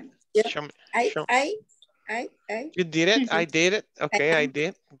 Did you do it? Yeah. Show me. I. You did it? I did it. Okay, I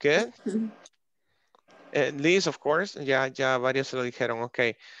did. Good. Liz, of course. Ya varios se lo dijeron.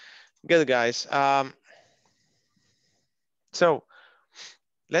 Okay. Good, guys. So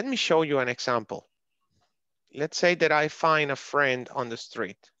let me show you an example. Let's say that I find a friend on the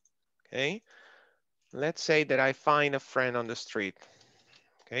street. Okay. Let's say that I find a friend on the street.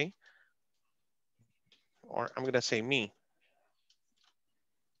 Okay. Or I'm going to say me.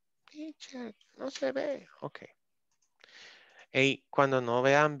 Teacher, no se ve. Okay. Hey, cuando no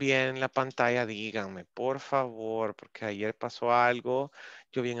vean bien la pantalla, díganme, por favor, porque ayer pasó algo,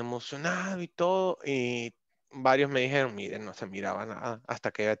 yo bien emocionado y todo, y varios me dijeron, miren, no se miraba nada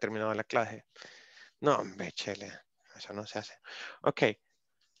hasta que había terminado la clase. No, hombre, chele, eso no se hace. Ok.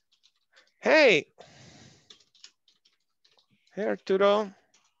 Hey. Hey, Arturo. I'm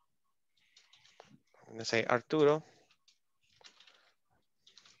going to say Arturo.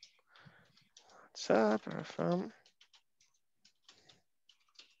 What's up, Rafa?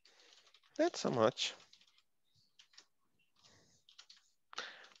 Not so much.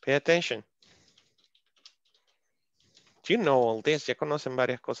 Pay attention. You know all this. Ya conocen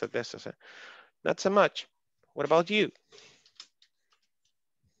varias cosas de eso. ¿Eh? Not so much. What about you?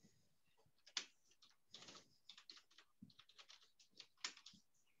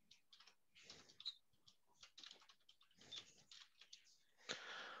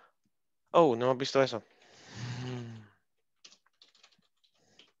 Oh, no he visto eso.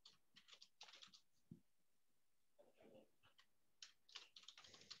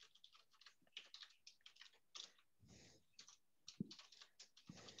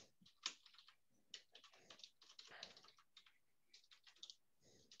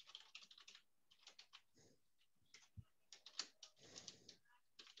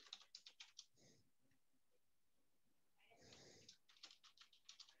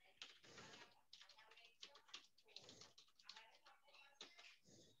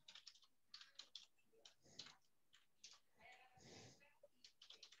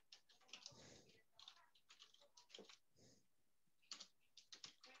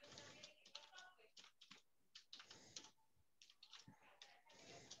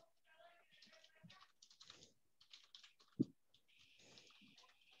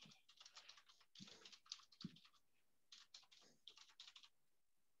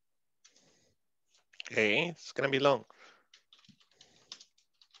 Okay, it's gonna be long.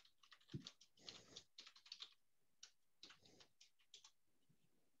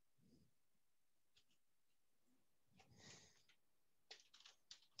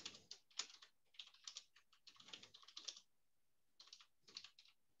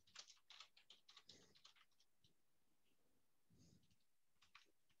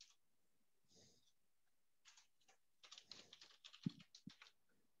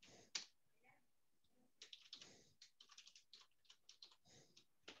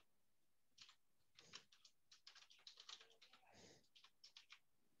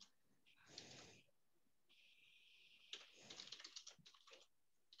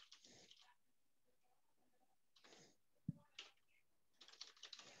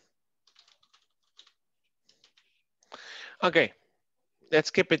 Okay, let's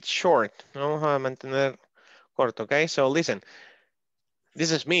keep it short. Vamos a mantener corto, okay? So listen,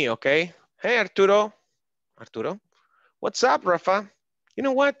 this is me, okay? Hey, Arturo. Arturo. What's up, Rafa? You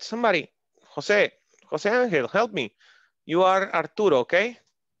know what? Somebody, Jose Angel, help me. You are Arturo, okay?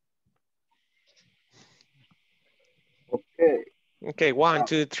 Okay. Okay, 1,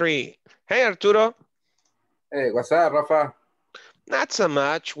 2, 3. Hey, Arturo. Hey, what's up, Rafa? Not so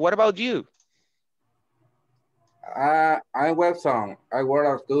much. What about you? I'm Webson. I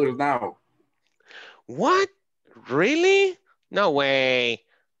work at Google now. What? Really? No way.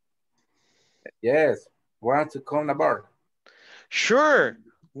 Yes. Want to come aboard? Sure.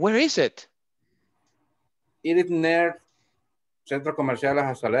 Where is it? It is near Centro Comercial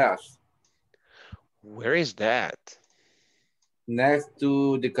Las Azaleas. Where is that? Next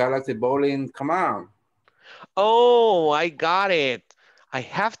to the Galaxy Bowling. Come on. Oh, I got it. I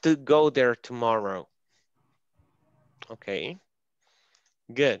have to go there tomorrow. Okay.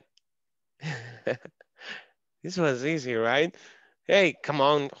 Good. This was easy, right? Hey, come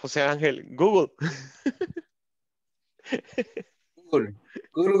on, Jose Angel, Google. Google.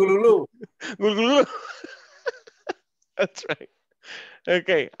 Google. Google. That's right.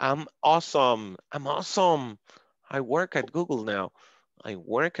 Okay, I'm awesome. I'm awesome. I work at Google now. I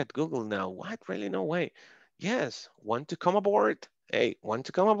work at Google now. What? Really? No way. Yes. Want to come aboard? Hey, want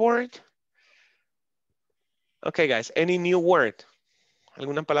to come aboard? Okay, guys. Any new word?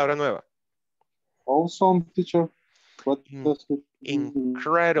 ¿Alguna palabra nueva? Awesome, teacher. What does it mean?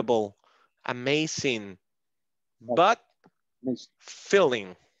 Incredible. Amazing. But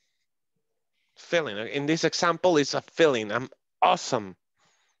feeling. Feeling. In this example, it's a feeling. I'm awesome.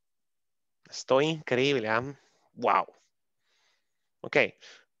 Estoy increíble. I'm wow. Okay.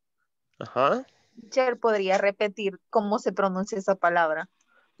 Ajá. Teacher, ¿podría repetir cómo se pronuncia esa palabra?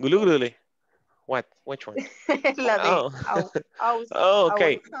 Gulugulule. What? Which one? La de Oh. awesome. Oh,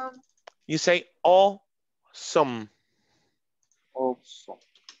 okay. Awesome. You say awesome. Awesome.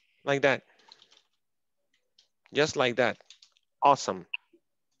 Like that. Just like that. Awesome.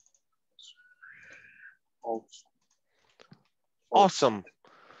 Awesome. Awesome.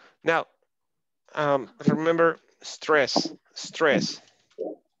 Now, remember stress. Stress.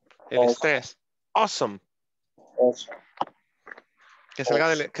 El estrés. Awesome. Awesome. Que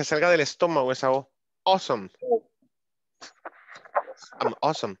salga del estómago esa voz. Awesome. I'm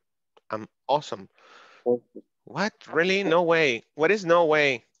awesome. I'm awesome. What? Really? No way. What is no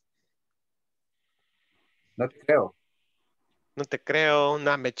way? No te creo. No te creo.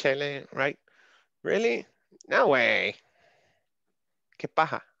 No me chele, right? Really? No way. Qué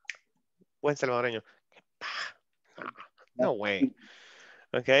paja. Buen salvadoreño. Qué paja. No way.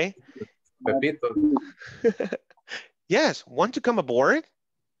 Okay. Pepito. Yes. Want to come aboard?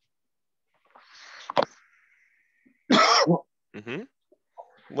 Mm-hmm.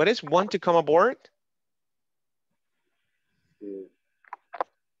 What is want to come aboard?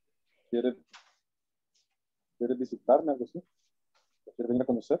 ¿Quiere visitarme, algo así? ¿Quiere venir a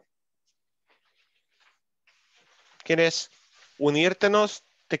conocer? ¿Quieres unírtenos?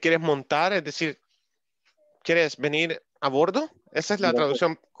 ¿Te quieres montar? Es decir, ¿quieres venir a bordo? Esa es la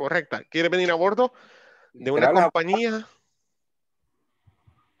traducción correcta. ¿Quieres venir a bordo de una compañía?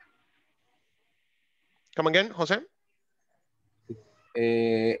 Come again, José.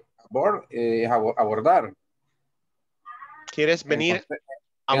 Abordar. ¿Quieres venir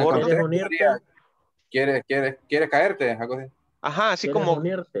a bordo? ¿Quieres caerte? Algo así. Ajá, así como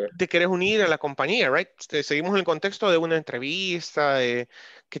te quieres unir a la compañía, right? Seguimos en el contexto de una entrevista, de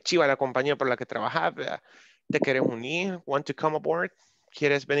qué chiva la compañía por la que trabajas, te quieres unir, want to come aboard,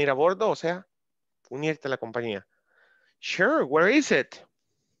 ¿quieres venir a bordo? O sea, unirte a la compañía. Sure, where is it?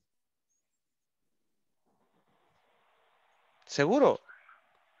 Seguro.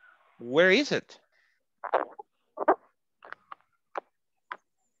 Where is it?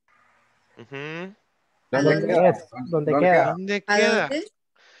 Uh-huh. ¿Dónde queda? ¿Dónde queda? ¿Dónde queda?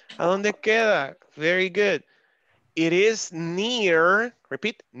 ¿A dónde queda? Very good. It is near,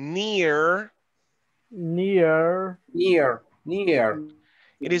 repeat, near. Near. Near. Near.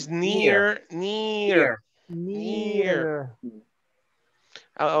 It is near.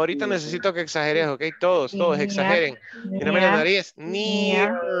 Ahorita necesito que exageres, ¿ok? Todos exageren. Mírame la nariz.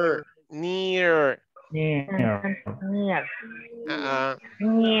 Near.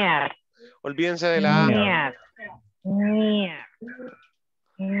 Olvídense de la A.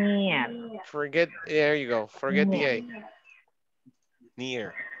 Forget, there you go. Forget the A.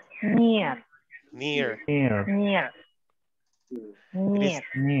 Near.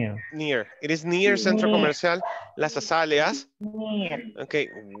 It is near Centro Comercial Las Azaleas. Okay,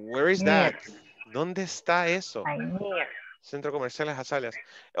 where is that? ¿Dónde está eso? Centro Comercial Las Azaleas.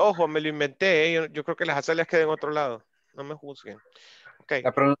 Ojo, me lo inventé, yo creo que Las Azaleas quedan en otro lado. No me juzguen. Okay.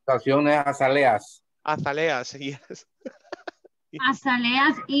 La pronunciación es azaleas. Azaleas, yes.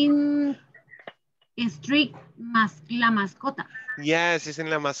 Azaleas in street, la mascota. Yes, es en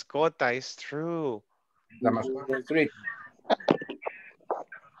la mascota, it's true. La mascota street.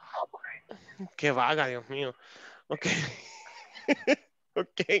 Qué vaga, Dios mío. Okay.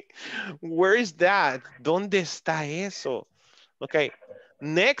 Okay. Where is that? ¿Dónde está eso? Okay.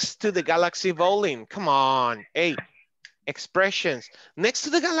 Next to the Galaxy Bowling. Come on. Hey, expressions. Next to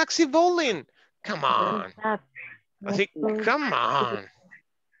the Galaxy Bowling. Come on. Así, come on.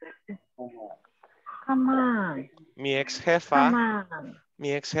 Come on. Mi ex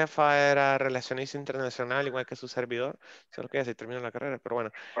Come jefa era relacionista internacional, igual que su servidor. Solo que ya se terminó la carrera, pero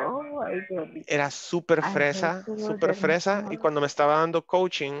bueno. Oh, Era súper fresa. Y cuando me estaba dando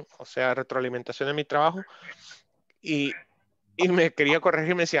coaching, o sea, retroalimentación en mi trabajo, y me quería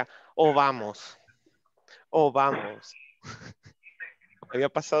corregir, me decía, vamos. Había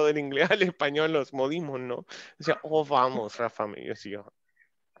pasado del inglés al español los modismos, ¿no? Decía, vamos, Rafa. Y yo decía,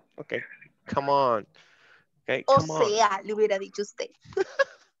 ok, come on. Okay, come on. Le hubiera dicho usted.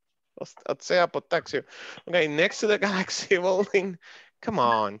 O sea, potasio. Okay, next to the Galaxy Bowling. Come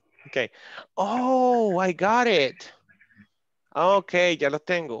on. Okay. Oh, I got it. Okay, ya lo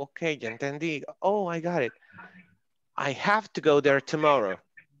tengo. Okay, ya entendí. Oh, I got it. I have to go there tomorrow.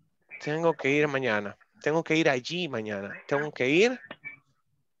 Tengo que ir mañana. Tengo que ir allí mañana. Tengo que ir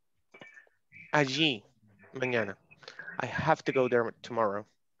allí mañana. I have to go there tomorrow.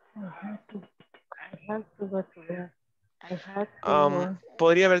 I have to go to there. I have to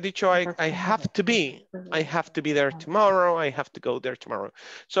podría haber dicho I have to be. I have to be there tomorrow. I have to go there tomorrow.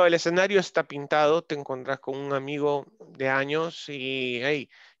 So, el escenario está pintado. Te encuentras con un amigo de años y, hey,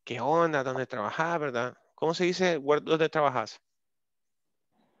 ¿qué onda? ¿Dónde trabajas, verdad? ¿Cómo se dice? ¿Dónde trabajas?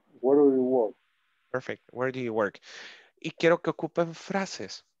 Where do you work? Perfect. Where do you work? Y quiero que ocupen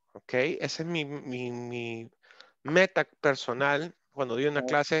frases, ¿ok? Esa es mi meta personal cuando doy una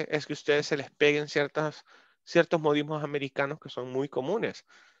clase, es que ustedes se les peguen ciertos modismos americanos que son muy comunes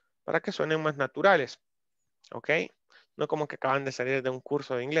para que suenen más naturales, ¿ok? No como que acaban de salir de un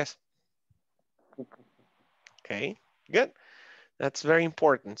curso de inglés. ¿Ok? Good. That's very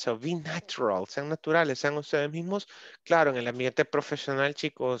important. So be natural, sean naturales, sean ustedes mismos. Claro, en el ambiente profesional,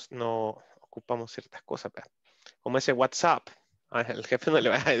 chicos, no ocupamos ciertas cosas, ¿verdad? Como ese WhatsApp. El jefe no le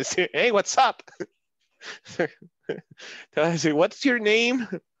va a decir, hey, what's up? Te va a decir, what's your name?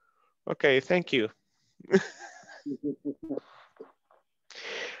 Okay, thank you.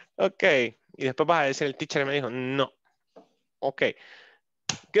 Okay. Y después vas a decir, el teacher me dijo, no. Okay.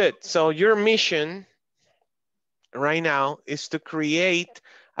 Good. So your mission right now is to create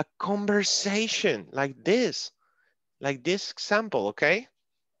a conversation like this example, okay?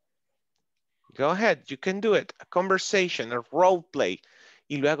 Go ahead, you can do it. A conversation, a role play.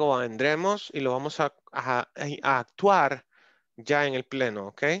 Y luego vendremos y lo vamos a actuar ya en el pleno,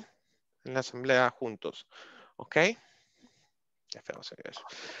 ¿ok? En la asamblea juntos, ¿ok? Ya feo hacer eso.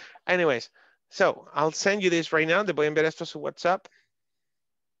 Anyways, so I'll send you this right now. Te voy a enviar esto a su WhatsApp.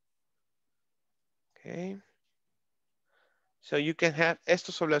 Okay. So you can have,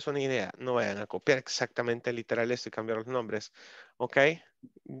 esto solo es una idea. No vayan a copiar exactamente literal esto y cambiar los nombres. Okay.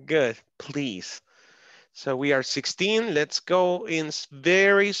 Good, please. So we are 16. Let's go in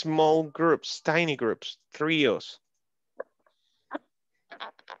very small groups, tiny groups, trios.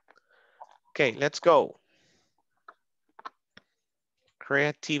 Okay, let's go.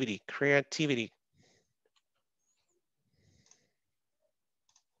 Creativity, creativity.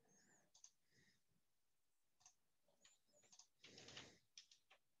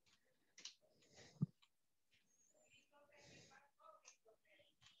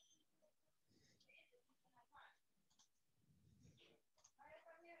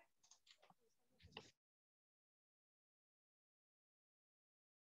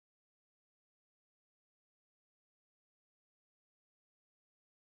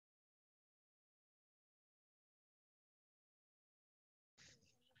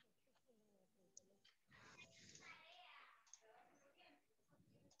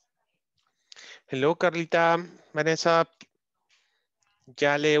 Hello, Carlita, Vanessa.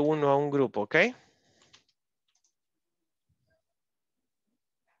 Ya le uno a un grupo, ¿ok?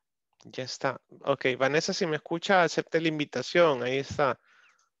 Ya está. Ok, Vanessa, si me escucha, acepte la invitación. Ahí está.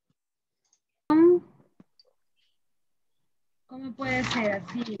 ¿Cómo puede ser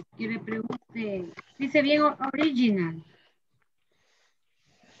así? Que le pregunte. Dice bien original.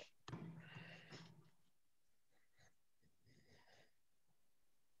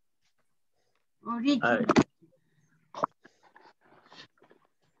 Original.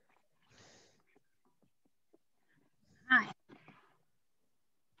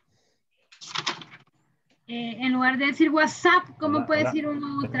 En lugar de decir WhatsApp, ¿cómo puede decir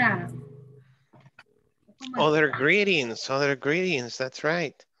una otra? Other greetings, that's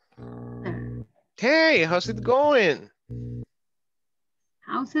right. Hey, how's it going?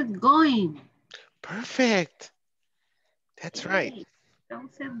 How's it going? Perfect. That's right.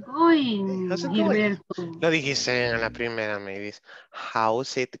 How's it going, How's it going? Gilberto? Lo dijiste en la primera, maybe.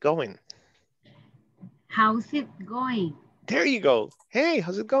 How's it going? How's it going? There you go. Hey,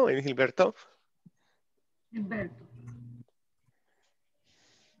 how's it going, Gilberto? Gilberto.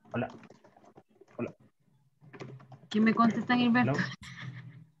 Hola. Hola. ¿Quién me contesta, Gilberto?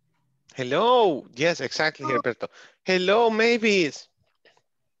 Hello. Yes, exactly, Gilberto. Hello, maybes.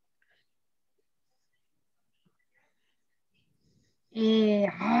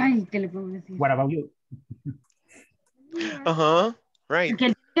 Ay, ¿qué le puedo decir? What about you? Right. Que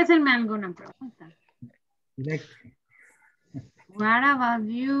tiene que hacerme alguna pregunta. What about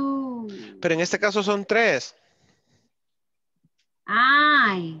you? Pero en este caso son 3.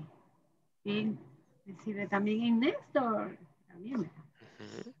 Ay. Decide también en Néstor. También.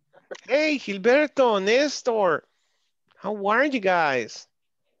 Hey, Gilberto, Néstor. How are you guys?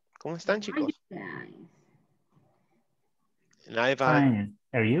 ¿Cómo están, chicos? Fine.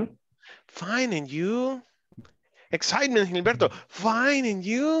 Are you? Fine, and you? Excitement, Gilberto. Fine, and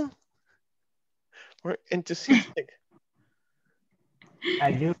you? We're enthusiastic.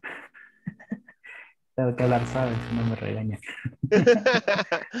 Are you? Tengo que hablar suave, si no me regañan.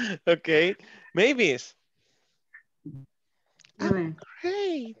 Okay, maybes. I'm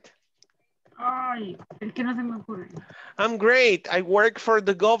great. Ay, es que no se me ocurre. I'm great. I work for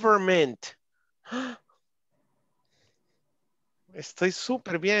the government. Estoy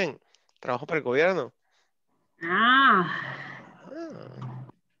súper bien. Trabajo para el gobierno.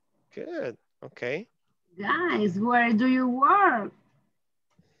 Good. Okay. Guys, where do you work?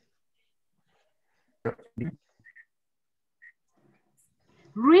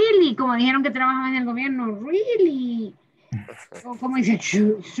 Really, como dijeron que trabajaban en el gobierno, really. O como dice,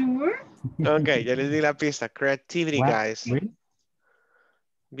 sure. Okay, ya les di la pista. Creativity, What? guys. Really?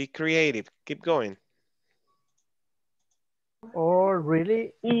 Be creative. Keep going. Oh,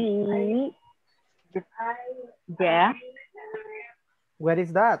 really? Yeah. What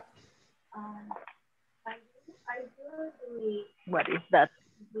is that? What is that?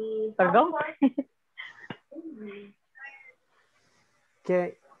 Perdón.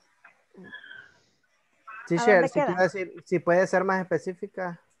 Que ¿A teacher, dónde si, queda? quiero decir, si puede ser más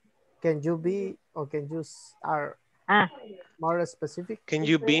específica, can you be or can you are more specific? Can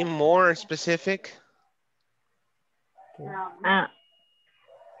you be more specific?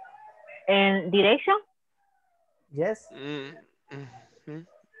 En direction? Yes.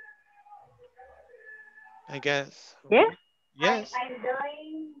 I guess. Yes. Yes.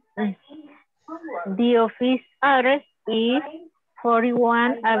 The office address is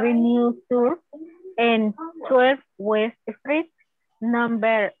 41 Avenue Sur and 12 West Street,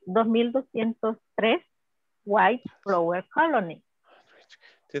 number 2203, White Flower Colony.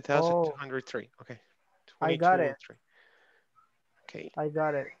 2203. Okay. I got it. 2203. Okay. I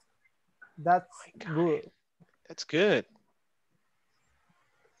got it. That's good. That's good.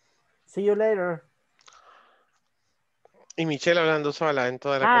 See you later. Y Michelle hablando sola en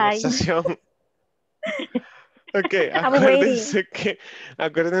toda la Hi. conversación. Ok,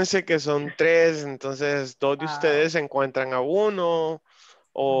 acuérdense que son 3, entonces 2 de ustedes se encuentran a uno,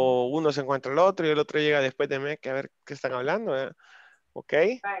 o uno se encuentra al otro y el otro llega después de mí, que a ver qué están hablando, ¿eh? Ok.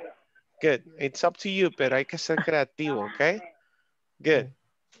 Good. It's up to you, pero hay que ser creativo, ok. Good.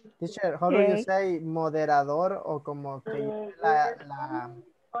 Teacher, how do you say moderador o como que la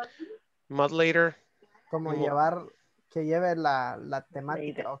Modulator. como llevar que lleve la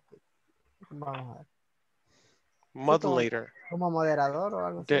temática? Okay. Vamos a ver. Modulator. Sí, como moderador o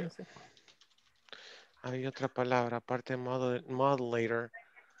algo así. No sé. Hay otra palabra aparte de modulator.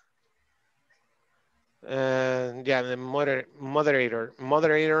 Ya, de moderator.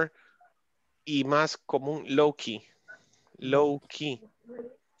 Moderator y más común low key. Low key.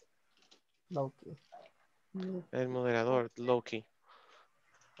 Low key. El moderador, low key.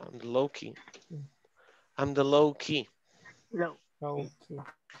 I'm the low key. I'm the low key. Low key.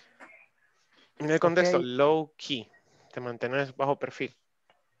 En el contexto, low key. Te mantienes bajo perfil.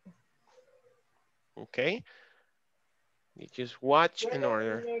 Okay. You just watch in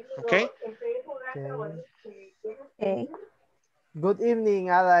order. Okay. Okay. Good evening,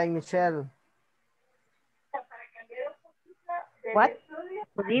 Ada and Michelle. What?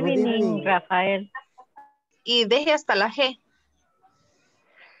 Good evening, Rafael. Y deje hasta la G.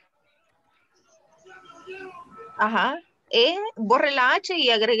 Ajá. Borre la H y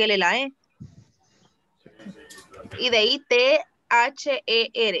agréguele la E. Y de ahí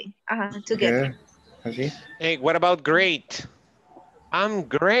T-H-E-R. Ajá, together. Así. Hey, what about great? I'm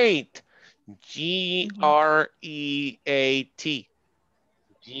great. G-R-E-A-T.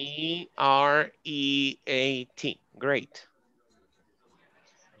 G-R-E-A-T. Great.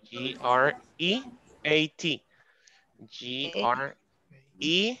 G-R-E-A-T.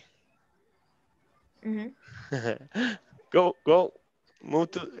 G-R-E. Go.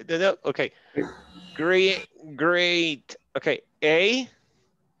 Move to, okay. Great. Okay, A.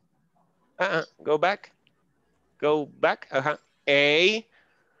 Go back. A.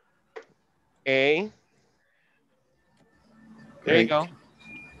 There you go.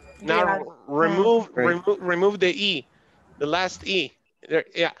 Now remove the E, the last E. There,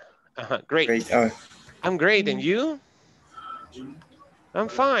 yeah. Great. I'm great, and you? I'm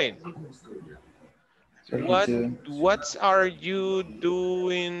fine. What are you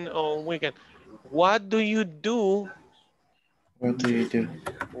doing on weekend? What do you do? What do you do?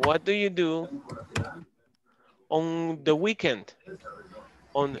 What do you do on the weekend?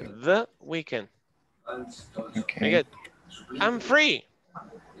 On the weekend. Okay. Very good. I'm free.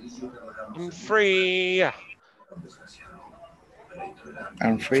 I'm free. Yeah.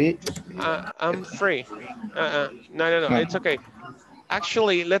 I'm free. I'm free. No. It's okay.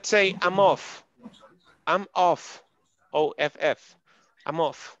 Actually, let's say I'm off. I'm off. O-F-F. I'm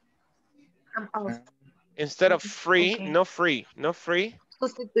off. I'm off. Instead of free, Okay. no free.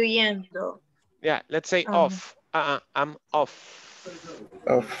 Sustituyendo. Yeah, let's say off. I'm off.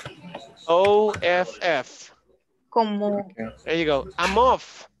 Off. O-F-F. Como. Okay. There you go. I'm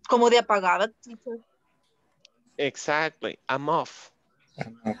off. Como de apagada, teacher. Exactly. I'm off.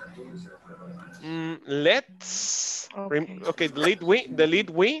 Let's. Okay, delete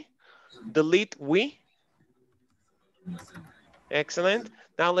we. Excellent.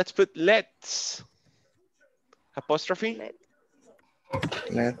 Now let's put let's. Apostrophe.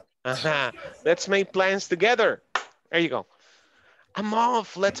 Let's make plans together. There you go. I'm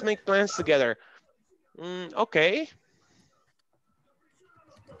off. Let's make plans together. Okay.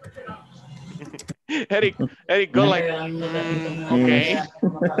 Eric, go like, okay.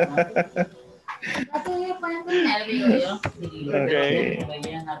 Okay.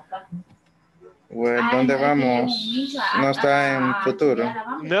 ¿Dónde vamos? No está en futuro.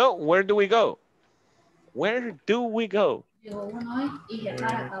 No, where do we go? Where do we go? Where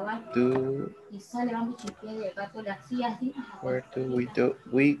do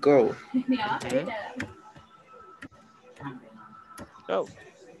we go? Oh.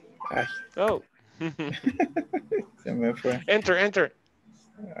 Ay. Oh. Se me fue. Enter.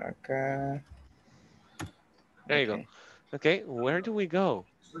 Acá. There you go. Okay, where do we go?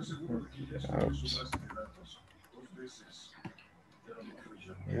 Oops.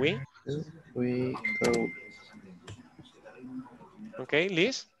 We go. Okay,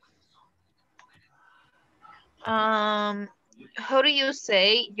 Liz? How do you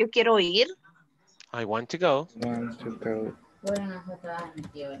say yo quiero ir? I want to go.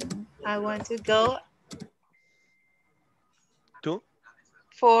 I want to go. To?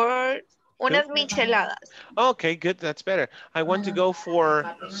 For unas micheladas. Okay, good. That's better. I want to go for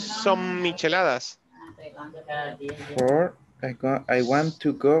some micheladas. I want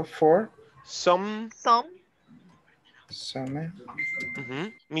to go for some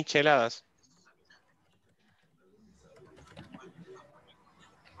micheladas.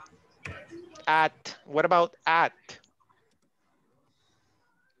 At. What about at?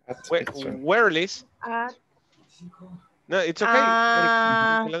 Where, Liz? At. No, it's okay.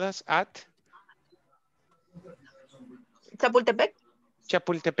 Micheladas at? Chapultepec.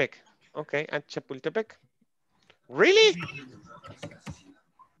 Chapultepec. Okay, at Chapultepec. Really?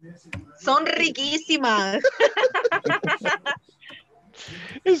 Son riquísimas.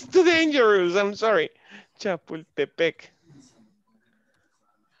 It's too dangerous. I'm sorry. Chapultepec.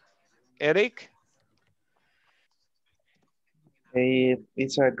 Eric?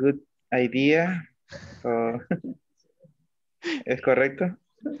 It's a good idea. ¿Es correcto?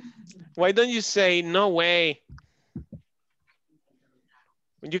 Why don't you say no way?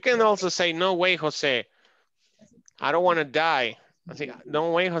 You can also say no way, Jose. I don't want to die. I think,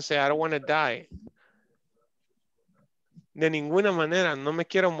 no way, Jose, I don't want to die. De ninguna manera, no me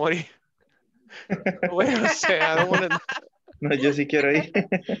quiero morir. No way, Jose, I don't want to. No, yo sí quiero ir.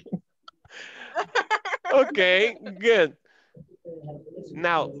 Okay, good.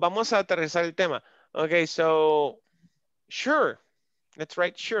 Now, vamos a aterrizar el tema. Okay, so, sure. Let's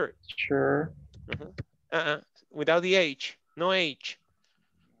write sure. Sure. Without the H, no H.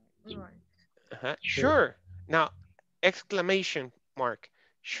 Sure. Now, exclamation mark.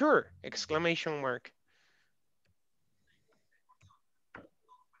 Sure, exclamation mark.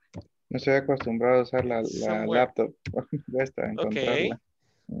 No estoy acostumbrado a usar la Somewhere. laptop. Cuesta Okay. encontrarla.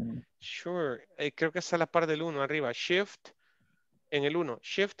 Sure. Creo que está a la par del 1 arriba. Shift en el 1.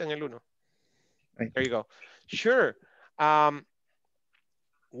 Shift en el 1. There you go. Sure.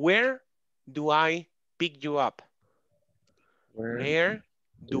 Where do I pick you up? Where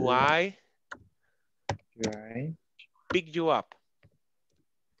do I pick you up?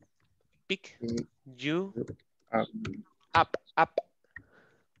 Pick you up.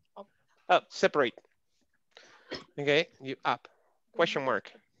 Up. Separate. Okay. You up. Question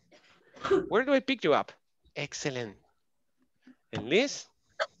mark. Where do I pick you up? Excellent. And Liz?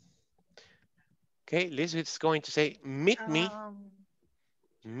 Okay, Liz is going to say, meet me.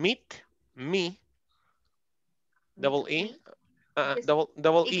 Meet me. Double E. Double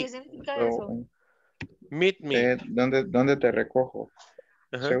 ¿Y E. qué significa eso? Meet me. ¿Dónde te recojo?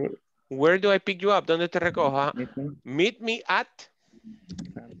 Uh-huh. Where do I pick you up? ¿Dónde te recojo? Meet me at.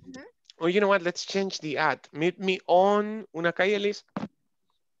 Oh, you know what? Let's change the at. Meet me on una calle, Liz.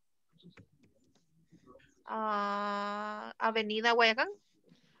 Avenida Guayacán.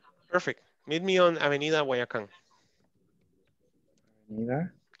 Perfect. Meet me on Avenida Guayacán.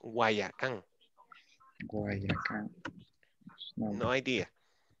 Avenida Guayacán. Guayacán. No idea.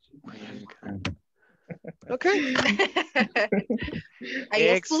 Guayacán. Okay. Ahí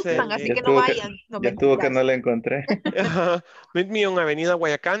expulsan, así que no vayan. No, ya estuvo que no la encontré. Meet me on Avenida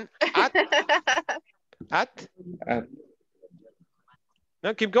Guayacán at.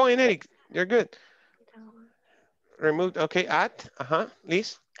 No, keep going, Eric. You're good. Remove, okay, at.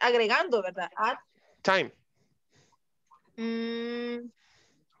 Liz. Agregando, ¿verdad? At. Time. 6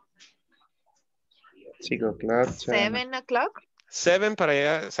 o'clock. 7 o'clock. 7 para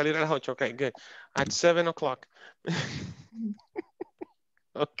ya salir a las 8. Okay, good. At 7 o'clock.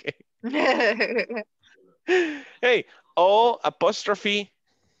 Okay. Hey, O apostrophe.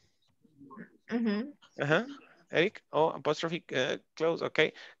 Eric, O apostrophe close.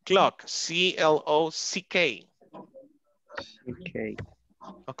 Okay. Clock. C-L-O-C-K. Okay.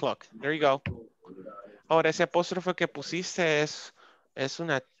 O'clock. There you go. Ahora ese apóstrofo que pusiste es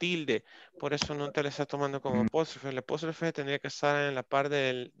una tilde. Por eso no te lo está tomando como apóstrofe. El apóstrofe tendría que estar en la par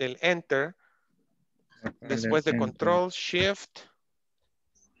del enter. Después de control, shift.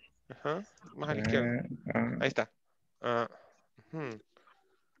 Más a la izquierda. Ahí está.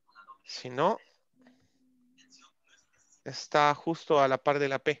 Si no, está justo a la par de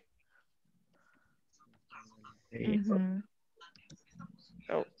la P.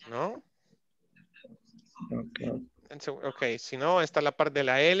 Oh, no. Ok, si no, está a la par de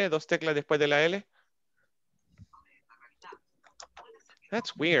la L, 2 teclas después de la L.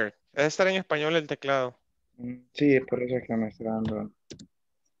 That's weird. Debe estar en español el teclado. Sí, por eso es que me está dando.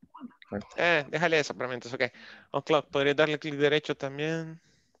 Déjale eso, pero entonces, ok. O'clock, podría darle clic derecho también.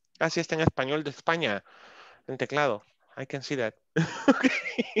 Sí, está en español de España, el teclado. I can see that.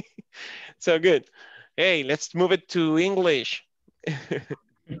 Okay. So good. Hey, let's move it to English.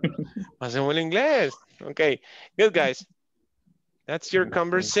 Hacemos el inglés. Okay, good guys. That's your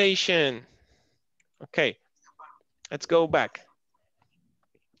conversation. Okay, let's go back.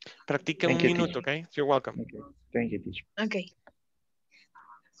 Practica un minuto, okay? You're welcome. Okay. Thank you, teacher. Okay.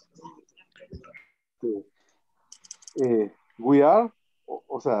 We are,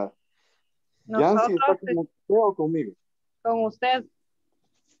 o sea, Yancy está con usted o conmigo. Con usted.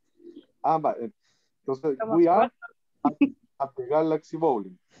 Va. Entonces, we are at the Galaxy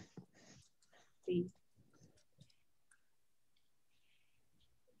Bowling. Sí.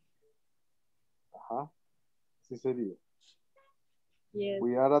 Sí sería. Yes.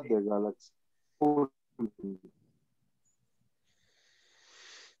 We are at the Galaxy Bowling.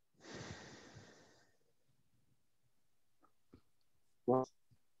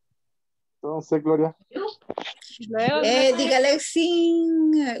 Entonces, Gloria. The Galaxy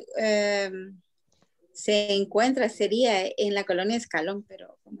se encuentra, sería en la colonia Escalón,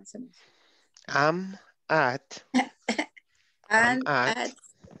 pero ¿cómo hacemos? I'm at.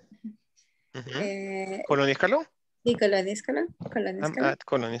 ¿Colonia Escalón? Sí, Colonia Escalón. I'm at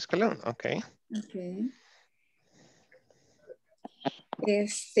Colonia Escalón, ok.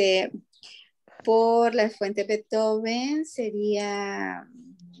 Por la fuente Beethoven sería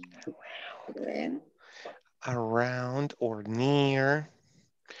around or near.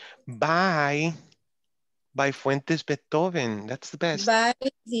 By Fuentes Beethoven. That's the best. By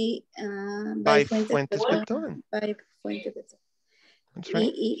Fuentes Beethoven. By Fuente Beethoven. That's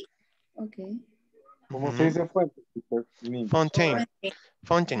right. Okay. ¿Cómo se dice fuente? Fontaine.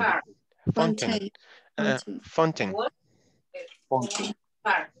 Fontaine. Fontaine. Fontaine.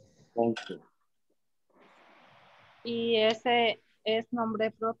 Y ese ¿Es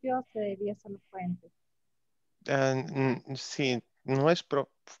nombre propio o sería solo fuente? Sí, no es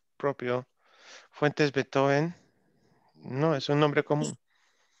propio. Fuentes Beethoven. No, es un nombre común.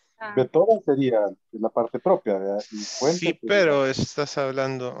 Beethoven sería la parte propia, ¿verdad? Y Sí, fuente sería... pero estás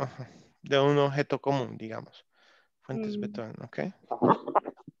hablando de un objeto común, digamos. Fuentes Beethoven, ¿ok?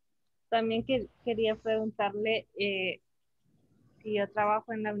 También quería preguntarle si yo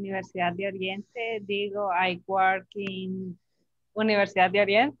trabajo en la Universidad de Oriente, digo I work in Universidad de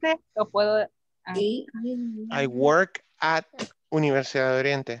Oriente, o puedo... I work at Universidad de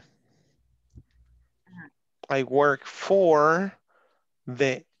Oriente. I work for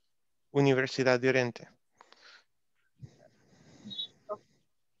the Universidad de Oriente.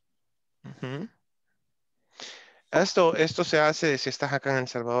 Ujú. Esto se hace si estás acá en El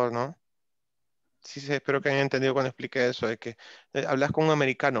Salvador, ¿no? Sí, espero que hayan entendido cuando expliqué eso, de que hablas con un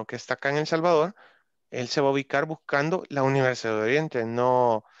americano que está acá en El Salvador, él se va a ubicar buscando la Universidad de Oriente,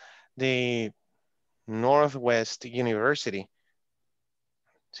 no de Northwest University.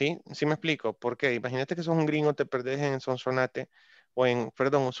 ¿Sí? ¿Sí me explico? Porque imagínate que sos un gringo, te perdés en Sonsonate o en,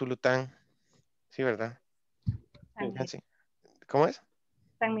 perdón, en Zulután. Sí, ¿verdad? Sí. ¿Cómo es?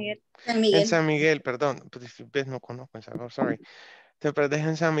 San Miguel. En San Miguel, perdón. Pues, ves, no conozco El Salvador, sorry. Te perdés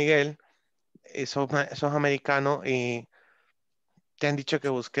en San Miguel, sos americano y te han dicho que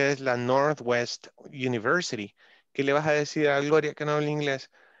busques la Northwest University. ¿Qué le vas a decir a Gloria que no habla inglés?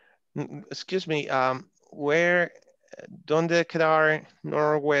 Excuse me, ¿dónde queda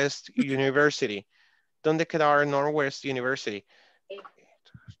Northwest University? ¿Dónde queda Northwest University?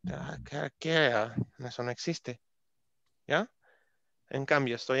 ¿Qué? Eso no existe. ¿Ya? En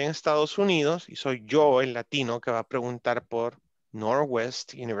cambio, estoy en Estados Unidos y soy yo, el latino, que va a preguntar por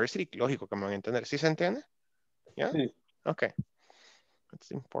Northwest University. Lógico que me van a entender. ¿Sí se entiende? ¿Ya? Sí. Ok.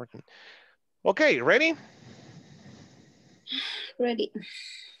 That's important. Okay, ready? Ready.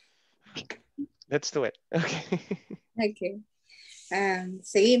 Let's do it. Okay. Okay.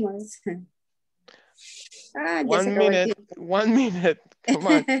 Seguimos. Ya se 1 acabó el minute. tiempo. 1 minute. Come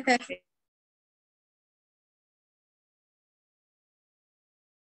on.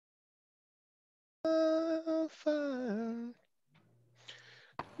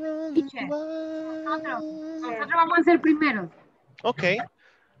 Teacher, nosotros vamos a ser primero. Ok. Pero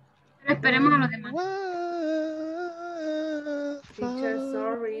esperemos a los demás. Teacher,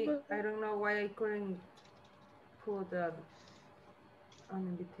 sorry. I don't know why I couldn't put that on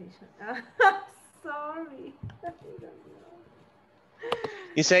invitation. Sorry. I don't know.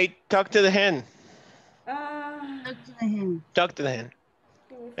 You say, talk to the hen. Talk to the hen. Talk to the hen.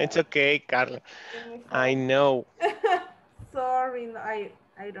 It's okay, Carla. I know. Sorry, no, I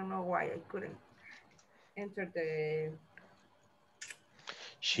don't know why I couldn't enter the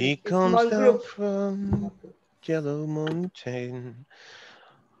She small comes down group. from Yellow Mountain.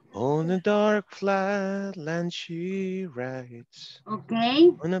 On a dark flat land she rides.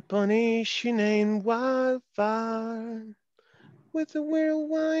 Okay. On a pony she named Wildfire. With a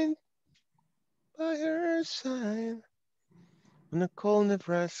whirlwind by her side. On a cold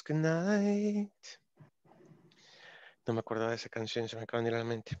Nebraska night. No me acuerdo de esa canción, se me acaba de venir a la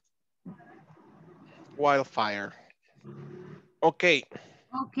mente. Wildfire. Ok.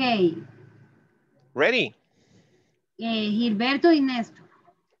 Okay. Ready? Gilberto y Néstor.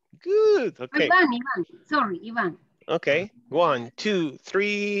 Good. Okay. Iván. Sorry, Iván. Okay. 1, 2,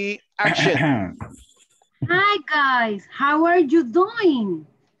 3, action. Hi, guys. How are you doing?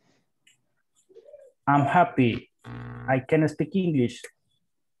 I'm happy. I can speak English.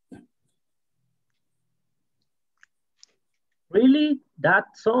 Really? That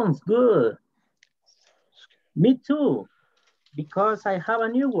sounds good. Me too, because I have a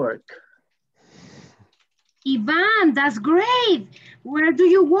new work. Iván, that's great. Where do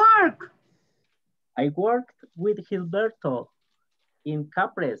you work? I worked with Gilberto in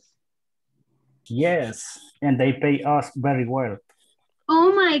Capres. Yes, and they pay us very well.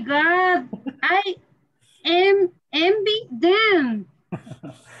 Oh my God, I envy them.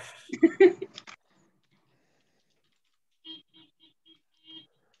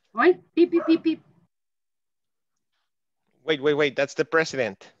 Wait, beep, beep, beep, beep. Wait. That's the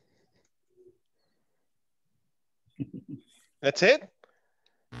president. That's it?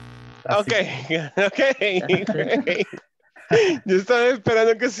 Okay. Okay, great. Yo estaba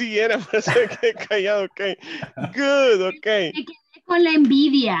esperando que siguiera, por eso me quedé callado. Okay. Good, okay. Me quedé con la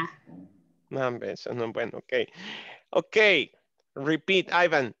envidia. No, hombre, eso no es bueno. Okay. Okay. Repeat,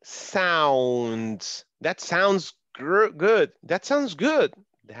 Ivan. Sounds. That sounds good. That sounds good.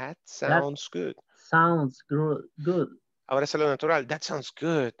 That sounds good. Sounds good. Ahora es lo natural. That sounds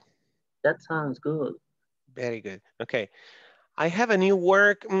good. That sounds good. Very good. Okay. I have a new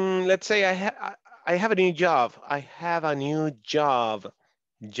work. Let's say I have a new job. I have a new job.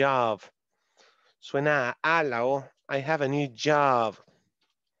 Job. Suena a la O. I have a new job.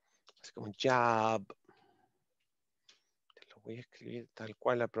 Es como job. Te lo voy a escribir tal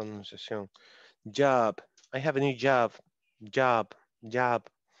cual la pronunciación. Job. I have a new job. Job. Job.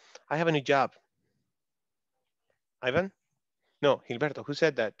 I have a new job. Ivan? No, Gilberto. Who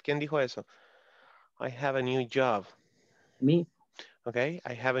said that? ¿Quién dijo eso? I have a new job. Me. Okay.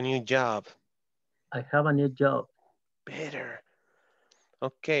 I have a new job. I have a new job. Better.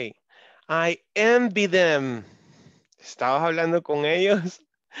 Okay. I envy them. Estabas hablando con ellos,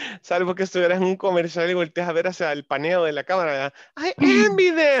 salvo que estuvieras en un comercial y volteas a ver hacia el paneo de la cámara. ¿Verdad? I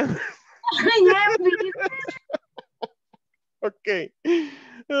envy them. I envy them. Ok.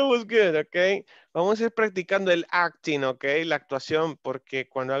 That was good, ok. Vamos a ir practicando el acting, ok, la actuación, porque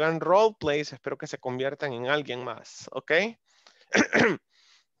cuando hagan role plays, espero que se conviertan en alguien más, ok.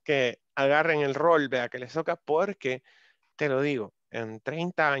 Que agarren el rol, vea, que les toca, porque, te lo digo, en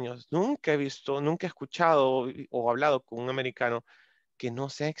 30 años nunca he visto, nunca he escuchado o hablado con un americano que no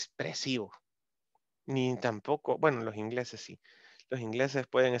sea expresivo, ni tampoco, bueno, los ingleses sí. Los ingleses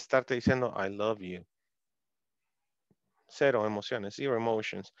pueden estarte diciendo, I love you. Cero emociones, zero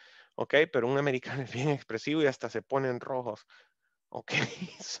emotions. Ok, pero un americano es bien expresivo y hasta se ponen rojos. Ok,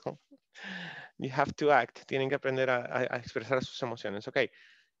 so you have to act. Tienen que aprender a expresar sus emociones. Ok,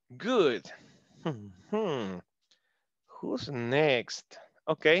 good. Who's next?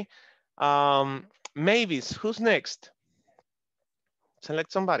 Ok, Mavis, who's next?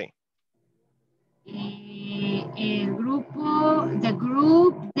 Select somebody. El grupo, the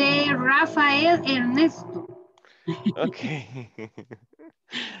group de Rafael Ernesto. Okay.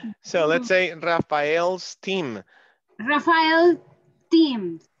 So let's say Rafael's team. Rafael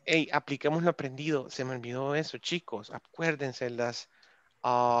team. Hey, aplicamos lo aprendido. Se me olvidó eso, chicos. Acuérdense las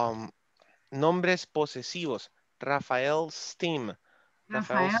nombres posesivos. Rafael's team.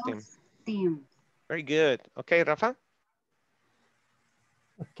 Rafael's team. Very good. Okay, Rafa.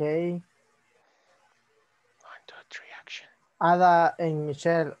 Okay. 1, 2, 3, action. Ada and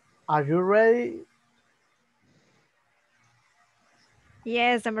Michelle, are you ready?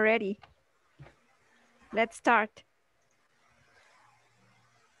 Yes, I'm ready. Let's start.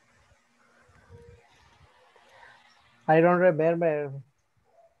 I don't remember.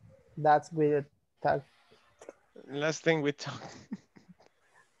 That's with that. Last thing we talked.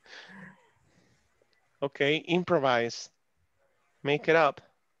 Okay, improvise. Make it up.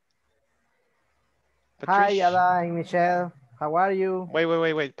 Hi, Ada and Michelle. How are you?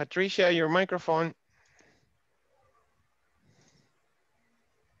 Wait. Patricia, your microphone.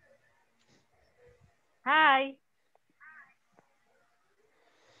 Hi.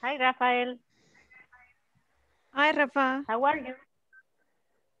 Hi, Rafael. Hi, Rafa. How are you?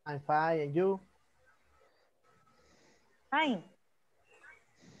 I'm fine, and you? Fine.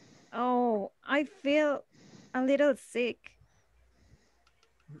 Oh, I feel a little sick.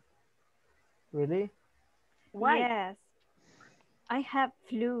 Really? Why? Yes. I have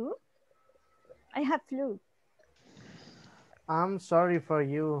flu. I'm sorry for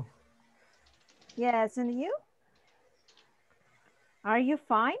you. Yes, and you? Are you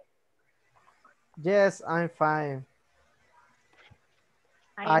fine? Yes, I'm fine.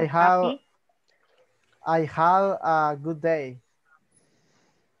 I am happy. I have a good day.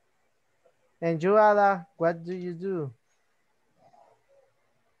 And you, Ada, what do you do?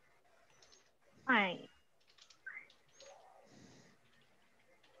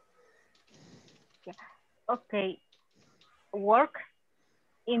 Okay. Work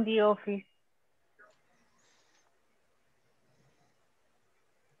in the office.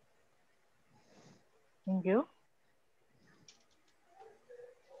 And you?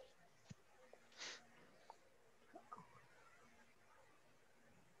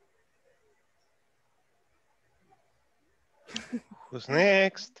 Who's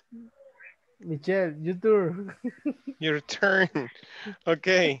next? Michelle, you too. Your turn.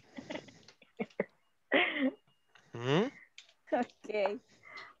 Okay. Okay.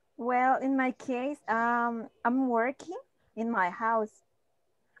 Well, in my case, I'm working in my house.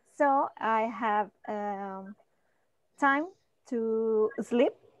 So I have time to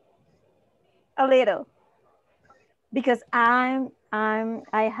sleep a little because I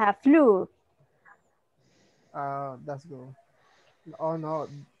have flu. That's good. Oh no,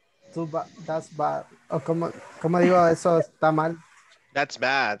 too bad. That's bad. Oh, ¿cómo digo eso? Está mal. That's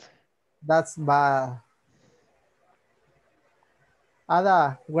bad. That's bad.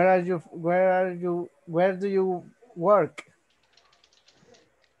 Ada, where do you work?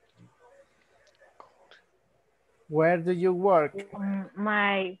 Where do you work?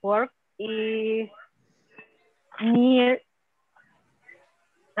 My work is near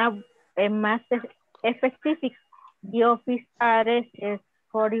a más specific. The office address is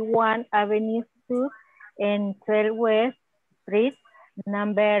 41 Avenue South and 12 West Street,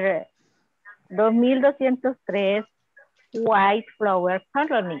 number 2203, White Flower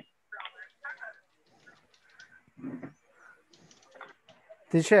Colony.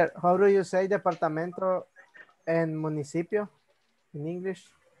 Teacher, how do you say departamento and municipio in English?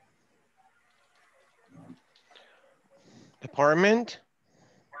 Department.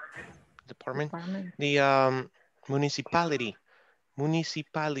 The municipality.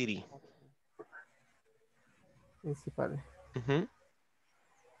 Municipality. Mm-hmm.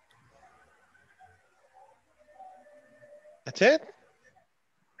 That's it?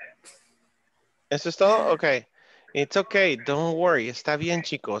 ¿Eso es todo? Ok. It's okay, don't worry. Está bien,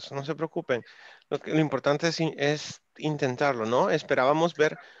 chicos. No se preocupen. Lo importante es intentarlo, ¿no? Esperábamos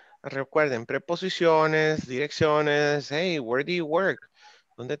ver, recuerden, preposiciones, direcciones. Hey, where do you work?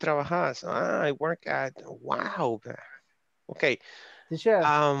 ¿Dónde trabajas? Ah, I work at... Wow. Ok. Teacher,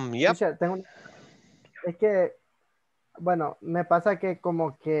 yep. teacher, es que, bueno, me pasa que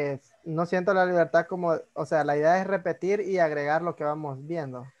como que no siento la libertad como, o sea, la idea es repetir y agregar lo que vamos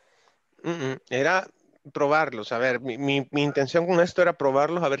viendo. Era probarlos, a ver, mi intención con esto era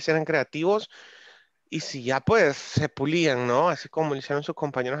probarlos, a ver si eran creativos y si ya pues se pulían, ¿no? Así como lo hicieron sus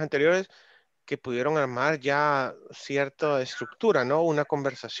compañeros anteriores que pudieron armar ya cierta estructura, ¿no? Una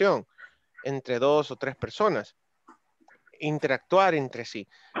conversación entre 2 o 3 personas, interactuar entre sí,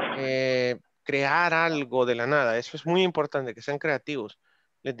 crear algo de la nada, eso es muy importante, que sean creativos.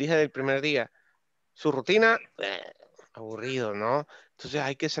 Les dije del primer día, su rutina, aburrido, ¿no? Entonces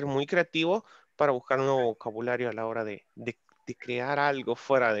hay que ser muy creativo para buscar un nuevo vocabulario a la hora de crear algo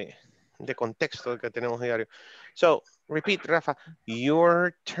fuera de contexto que tenemos diario. So, repeat, Rafa.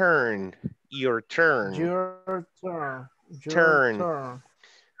 Your turn. Your turn. Your turn. Your Turn. turn.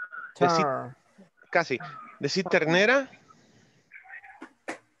 Decir, Turn. casi. Decir ternera.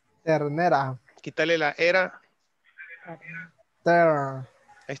 Ternera. Quítale la era. Turn.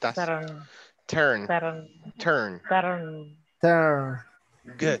 Ahí estás. Turn. Turn. Turn. Turn. Turn. Turn.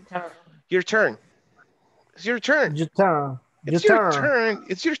 Good. Your turn. It's your turn. Your turn. It's your turn.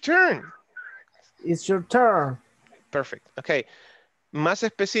 It's your turn. It's your turn. Perfect. Ok. Más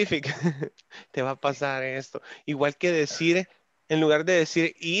específico. Te va a pasar esto. Igual que decir, en lugar de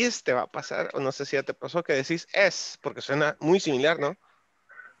decir is, te va a pasar, o no sé si ya te pasó, que decís es, porque suena muy similar, ¿no?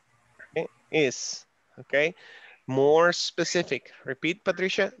 Okay. Is. Ok. More specific. Repeat,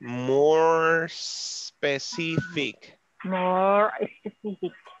 Patricia. More specific. More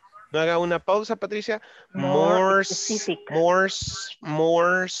specific. No haga una pausa, Patricia. More specific.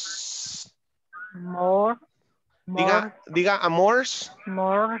 More. Diga amors.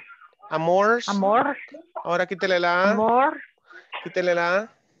 More. Amors. Amor. Ahora quítale la A. More. Quítale la A.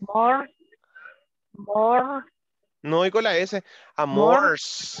 More. More. No oigo la S.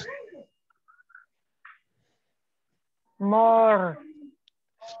 Amors. More.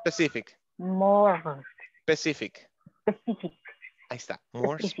 Specific. More. Specific. Specific. Ahí está.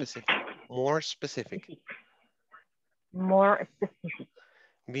 More specific. More specific. More specific.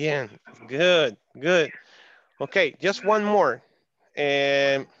 Bien. Good. Good. Okay. Just one more.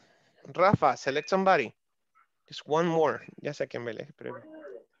 Rafa, select somebody. Just one more. Ya sé quién me elige, pero...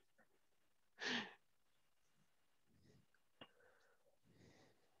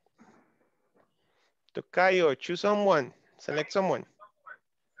 Tocayo, choose someone. Select someone.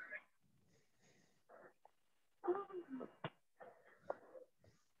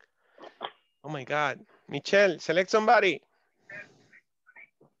 Oh my God. Michelle, select somebody.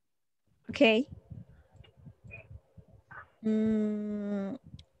 Okay.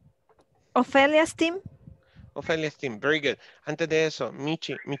 Ophelia's team. Ophelia's team, very good. Antes de eso,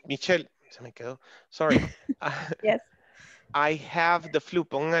 Michelle, se me quedó. Sorry. Yes. I have the flu.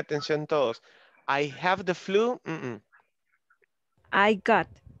 Pongan atención todos. I have the flu. I got.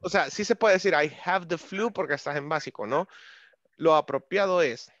 O sea, sí se puede decir I have the flu porque estás en básico, ¿no? Lo apropiado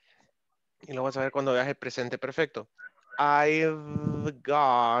es, y lo vas a ver cuando veas el presente perfecto. I've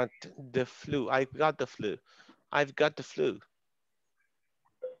got the flu. I've got the flu. I've got the flu.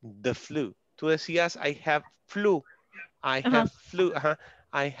 The flu. Tú decías I have flu. I have flu.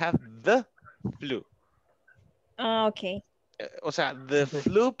 I have the flu. Ok. O sea, the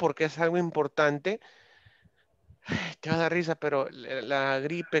flu porque es algo importante. Te va a dar risa, pero la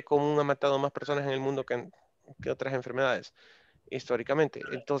gripe común ha matado más personas en el mundo que otras enfermedades, históricamente.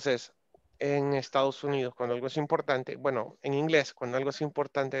 Entonces, en Estados Unidos, cuando algo es importante, bueno, en inglés, cuando algo es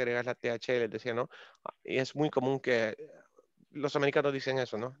importante, agregas la TH, les decía, ¿no? Y es muy común que los americanos dicen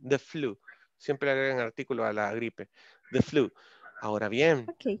eso, ¿no? The flu. Siempre le agregan artículo a la gripe. The flu. Ahora bien,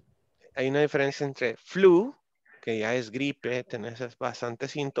 hay una diferencia entre flu, que ya es gripe, tenés bastantes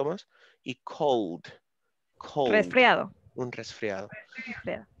síntomas, y cold. Cold. Resfriado. Un resfriado.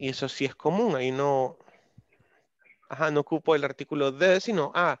 Resfriado. Y eso sí es común, ahí no... Ajá, no ocupo el artículo de,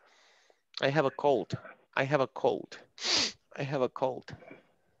 sino, I have a cold. I have a cold. I have a cold.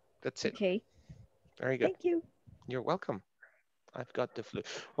 That's it. Okay. Very good. Thank you. You're welcome. I've got the flu.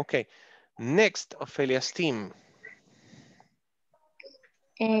 Okay. Next, Ophelia's team.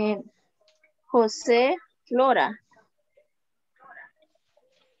 José Flora.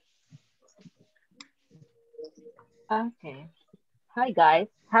 Okay. Hi guys,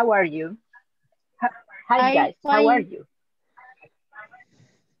 how are you? Hi guys, how are you?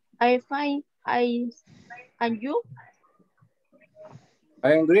 I'm fine. And you?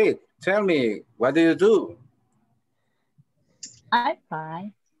 I am great. Tell me, what do you do? I'm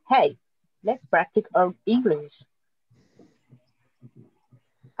fine. Hey, let's practice our English.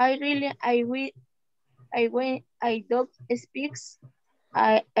 When I don't speak,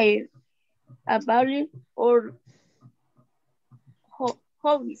 I about or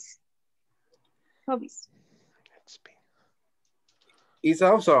hobbies. It's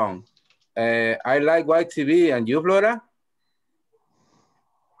awesome. I like white TV, and you, Flora?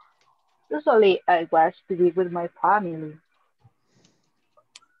 Usually I watch TV with my family.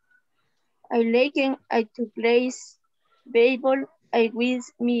 I like to play baseball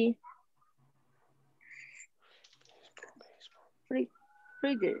with me.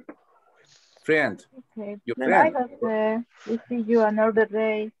 Friend. Okay. Your Bye, friend. Jose. We see you another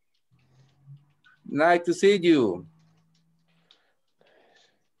day. Nice to see you.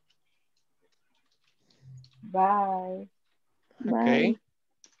 Bye. Okay.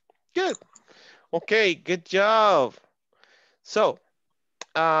 Good. Okay, good job. So,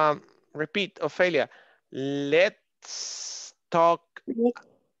 repeat, Ophelia. Let's talk.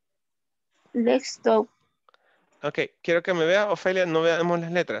 Let's talk. Ok, quiero que me vea, Ofelia, no veamos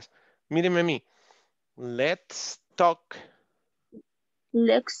las letras. Míreme a mí. Let's talk.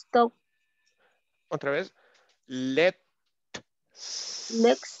 Let's talk. Otra vez. Let's.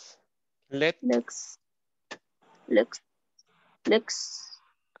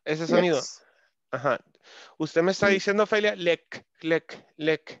 Ese sonido. Ajá. Usted me está diciendo, Ofelia, lec.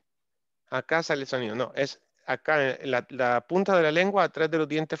 Acá sale el sonido. No, es acá en la punta de la lengua atrás de los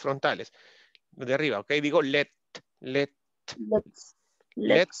dientes frontales. De arriba, ok. Digo let's.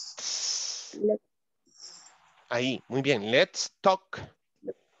 Ahí, muy bien. Let's talk.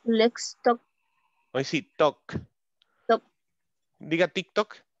 Let's talk. Hoy sí, talk. Talk. Diga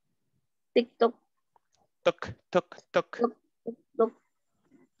TikTok. TikTok. Talk.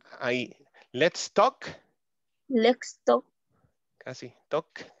 Ahí. Let's talk. Let's talk. Casi.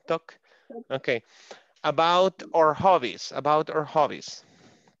 Talk. Okay. About our hobbies. About our hobbies.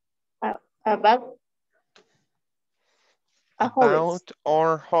 About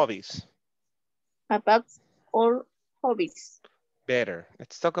our hobbies. About our hobbies. Better.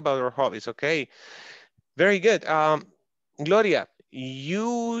 Let's talk about our hobbies, okay? Very good. Gloria,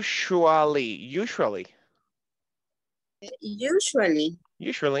 usually.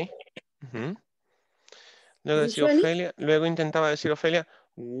 Luego decía Ofelia, luego intentaba decir Ofelia,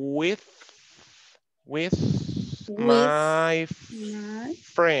 with my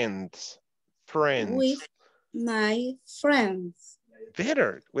friends. With my friends.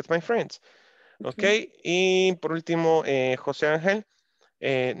 Better, with my friends. Ok, y por último, José Ángel,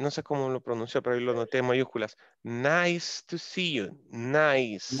 no sé cómo lo pronunció, pero ahí lo noté en mayúsculas. Nice to see you.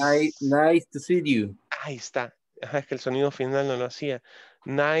 Nice to see you. Ahí está. Ajá, es que el sonido final no lo hacía.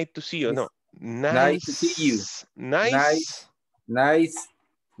 Nice to see you, no. Nice to see you. Nice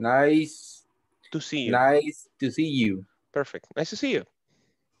to see you. Nice to see you. Perfect. Nice to see you.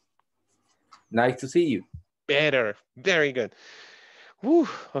 Nice to see you. Better. Very good.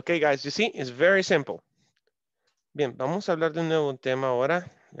 Okay, guys, you see, it's very simple. Bien, vamos a hablar de un nuevo tema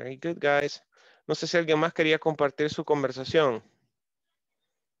ahora. Very good, guys. No sé si alguien más quería compartir su conversación.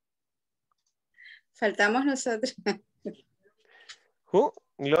 Faltamos nosotros. Who?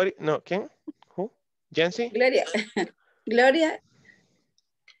 Gloria. No, ¿quién? Who? Jancy. Gloria,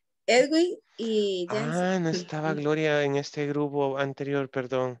 Edwin y Jancy. No estaba Gloria en este grupo anterior,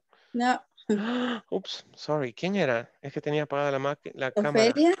 perdón. No. Ups, sorry. ¿Quién era? Es que tenía apagada la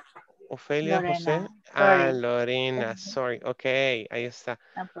cámara. Ofelia, Lorena. José. Lorena, sorry. Ok, ahí está.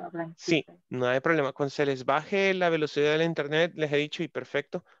 No problem. Sí, no hay problema. Cuando se les baje la velocidad del internet, les he dicho, y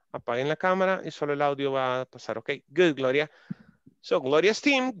perfecto, Apaguen la cámara y solo el audio va a pasar. Ok, good, Gloria. So, Gloria's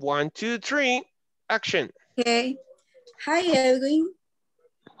team, 1, 2, 3, action. Okay. Hi, Edwin.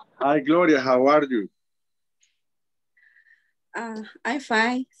 Hi, Gloria. How are you? I'm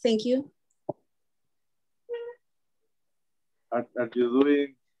fine. Thank you. Are you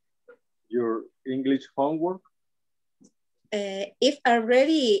doing your English homework? If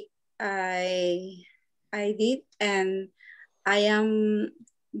already I did, and I am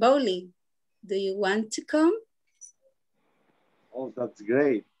bowling. Do you want to come? Oh, that's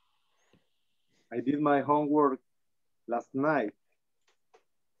great. I did my homework last night.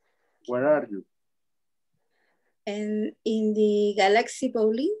 Where are you? And in the Galaxy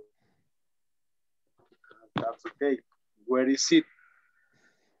Bowling? That's okay. Where is it?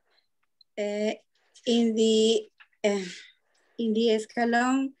 In the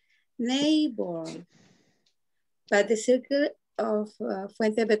Escalón neighbor, but the circle of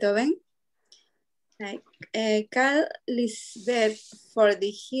Fuente Beethoven. Call Lisbeth for the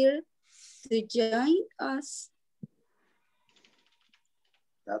here to join us.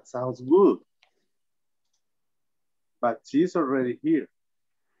 That sounds good. But she's already here.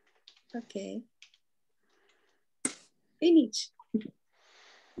 Okay. Finish.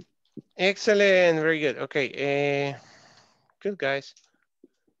 Excellent, very good. Okay, good guys.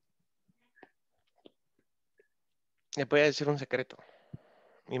 Les voy a decir un secreto.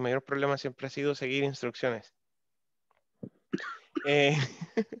 Mi mayor problema siempre ha sido seguir instrucciones.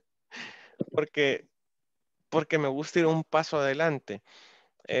 Porque me gusta ir un paso adelante.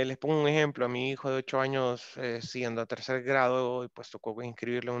 Les pongo un ejemplo. A mi hijo de 8 años, siendo a 3er grado, y pues tocó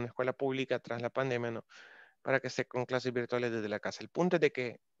inscribirlo en una escuela pública tras la pandemia, ¿no? Para que esté con clases virtuales desde la casa. El punto es de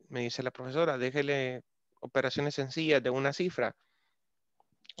que me dice la profesora, déjele operaciones sencillas de una cifra.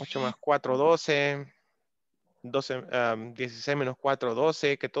 8 más 4, 12. 16 menos 4,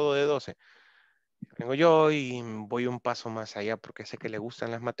 12, que todo de 12. Vengo yo y voy un paso más allá porque sé que le gustan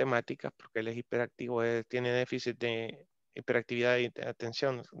las matemáticas, porque él es hiperactivo, tiene déficit de hiperactividad y de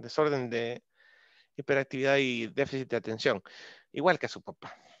atención, desorden de hiperactividad y déficit de atención, igual que a su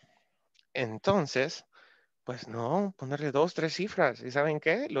papá. Entonces, pues no, ponerle 2, 3 cifras. ¿Y saben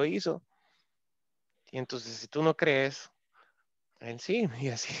qué? Lo hizo. Y entonces, si tú no crees, él sí, y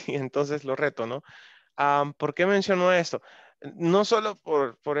así, entonces lo reto, ¿no? ¿Por qué menciono esto? No solo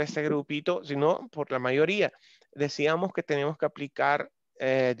por este grupito, sino por la mayoría. Decíamos que teníamos que aplicar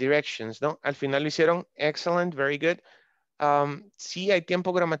directions, ¿no? Al final lo hicieron excellent, very good. Sí hay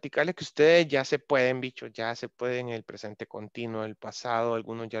tiempos gramaticales que ustedes ya se pueden, bicho, ya se pueden en el presente continuo, el pasado,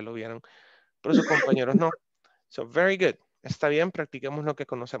 algunos ya lo vieron, pero sus compañeros no. So, very good. Está bien, practiquemos lo que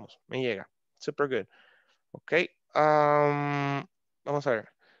conocemos. Me llega. Super good. Ok. Vamos a ver.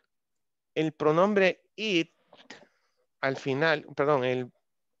 El pronombre it al final, perdón,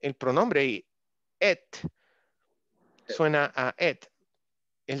 el pronombre it suena a it.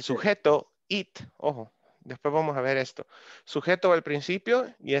 El sujeto it, ojo, después vamos a ver esto. Sujeto al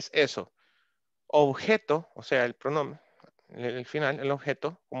principio y es eso. Objeto, o sea, el pronombre, el final, el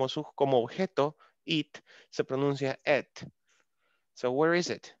objeto, como objeto it se pronuncia it. So where is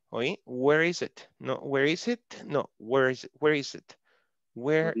it? ¿Oí? Where is it? No, where is it? No, where is it? Where is it?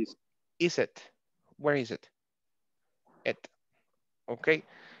 Where is it? Where is it? It. Okay.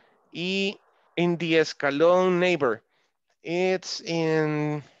 Y in the Escalón neighbor, it's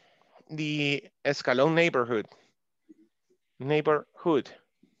in the Escalón neighborhood. Neighborhood.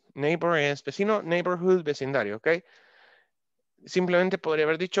 Neighbor es vecino, neighborhood, vecindario, ¿ok? Simplemente podría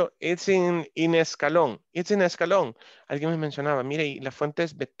haber dicho, it's in Escalón. It's in Escalón. Alguien me mencionaba, mire, ¿y la fuente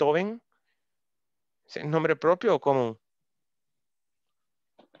es Beethoven? ¿Es nombre propio o común?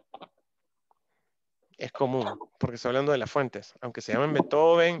 Es común, porque estoy hablando de las fuentes. Aunque se llamen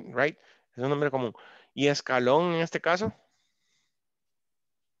Beethoven, right? Es un nombre común. ¿Y Escalón en este caso?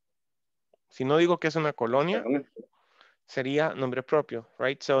 Si no digo que es una colonia, sería nombre propio,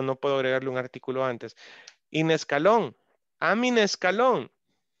 right? So no puedo agregarle un artículo antes. In Escalón. I'm in Escalón.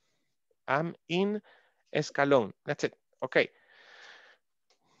 I'm in Escalón. That's it. Okay.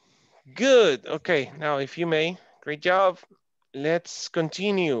 Good. Okay. Now, if you may, great job. Let's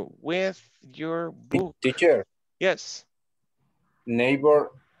continue with your book. Teacher. Yes.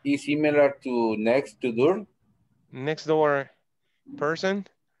 Neighbor is similar to next to door. Next door person.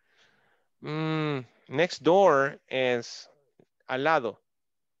 Next door es al lado.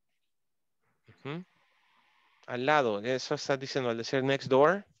 Al lado. Eso está diciendo al decir next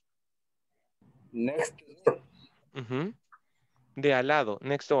door. Next door. De al lado.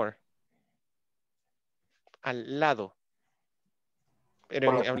 Next door. Al lado. Pero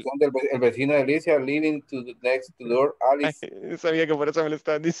Por la expresión del el vecino de Alicia, living to the next door, Alice. Ay, sabía que por eso me lo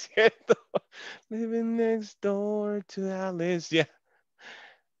estaban diciendo. Living next door to Alice, yeah.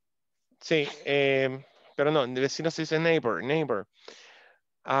 Sí, pero no, el vecino se dice neighbor, neighbor.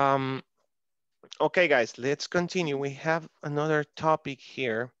 Okay, guys, let's continue. We have another topic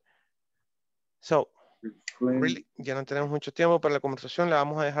here. So, really, ya no tenemos mucho tiempo para la conversación, la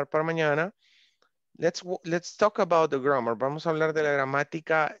vamos a dejar para mañana. Let's talk about the grammar. Vamos a hablar de la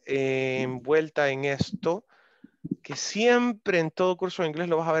gramática envuelta en esto, que siempre en todo curso de inglés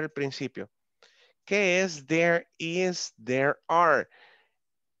lo vas a ver al principio. ¿Qué es there is, there are?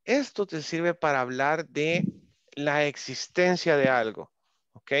 Esto te sirve para hablar de la existencia de algo.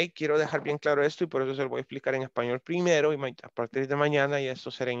 ¿Ok? Quiero dejar bien claro esto y por eso se lo voy a explicar en español primero y a partir de mañana ya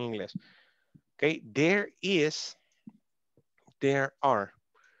esto será en inglés. ¿Ok? There is, there are.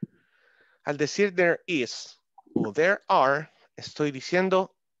 Al decir there is o there are, estoy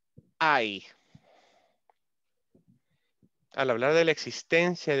diciendo hay. Al hablar de la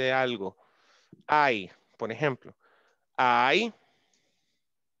existencia de algo, hay, por ejemplo, hay,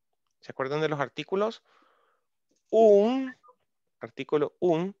 ¿se acuerdan de los artículos? Un, artículo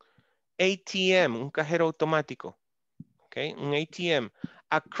un, ATM, un cajero automático, ¿ok? Un ATM.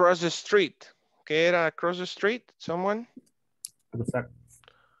 Across the street, ¿qué era across the street? Someone? Cruzar.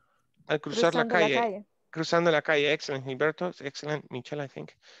 Al cruzar la Cruzando la calle. calle. Cruzando la calle, excellent, Gilberto, excellent, Michelle, I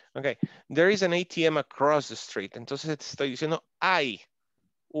think. Okay, there is an ATM across the street. Entonces te estoy diciendo, hay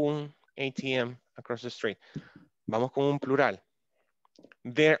un ATM across the street. Vamos con un plural.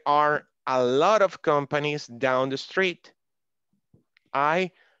 There are a lot of companies down the street.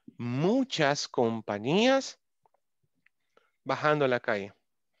 Hay muchas compañías bajando la calle.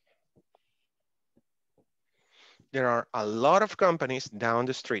 There are a lot of companies down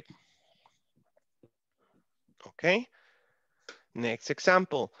the street. Okay. Next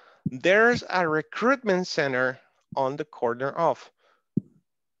example. There's a recruitment center on the corner of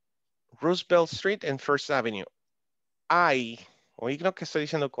Roosevelt Street and First Avenue. Hay, oí lo que estoy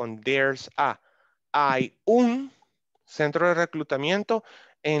diciendo con there's a. Hay un centro de reclutamiento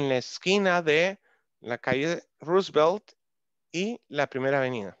en la esquina de la calle Roosevelt y la Primera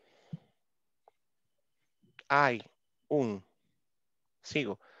Avenida. Hay un.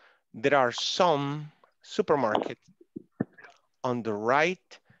 Sigo. There are some supermarkets on the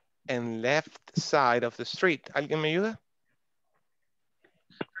right and left side of the street. ¿Alguien me ayuda?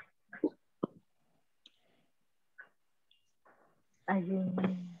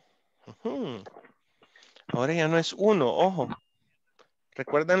 Ahora ya no es uno, ojo.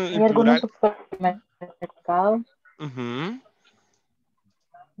 ¿Recuerdan el ¿Hay algunos plural? supermercados?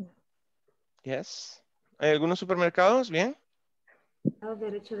 Yes. ¿Hay algunos supermercados? Bien. A la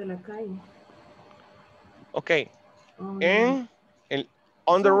derecha de la calle. Ok. En el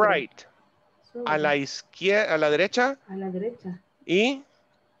on the right. A la izquierda, a la derecha. A la derecha. Y.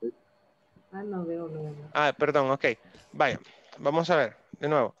 No veo. Perdón, ok. Vaya, vamos a ver de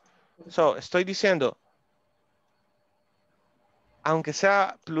nuevo. So, estoy diciendo, aunque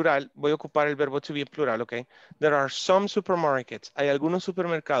sea plural, voy a ocupar el verbo to be plural, ok. There are some supermarkets. Hay algunos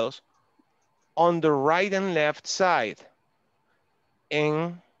supermercados on the right and left side.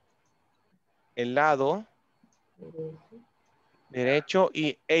 En el lado derecho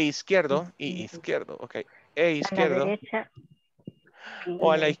e izquierdo, ok. Izquierdo. A la derecha.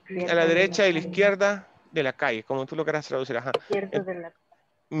 O a la derecha y la izquierda de la calle, como tú lo quieras traducir. Ajá.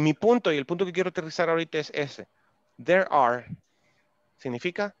 Mi punto y el punto que quiero aterrizar ahorita es ese. There are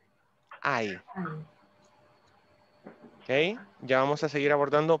significa hay. Ok. Ya vamos a seguir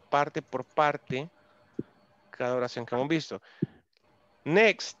abordando parte por parte cada oración que hemos visto.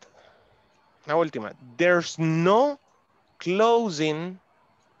 Next. La última. There's no closing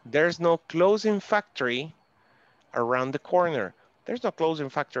factory around the corner. There's no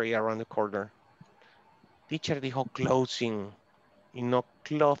closing factory around the corner. Teacher dijo closing y no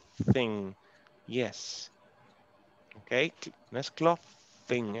clothing. Yes. Okay. No es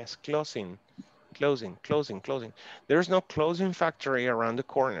clothing, es closing. Closing. There's no closing factory around the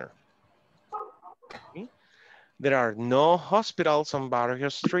corner. Okay. There are no hospitals on Barrio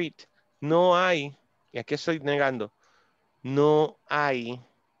Street. No hay. Y aquí estoy negando. No hay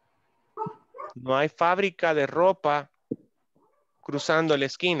fábrica de ropa cruzando la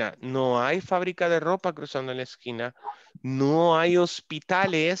esquina. No hay fábrica de ropa cruzando la esquina. No hay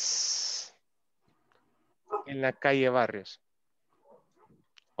hospitales en la calle Barrios.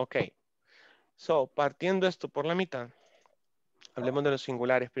 Ok. So, partiendo esto por la mitad, hablemos de los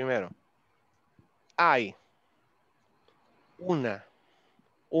singulares primero. Hay una,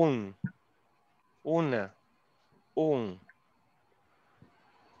 un,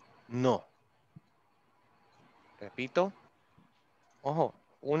 No. Repito. Ojo,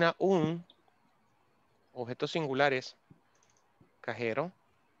 un, objetos singulares, cajero,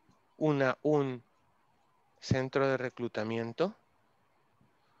 un centro de reclutamiento,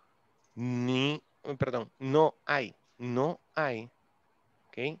 no hay,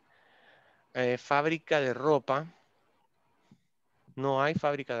 ¿ok? Fábrica de ropa, no hay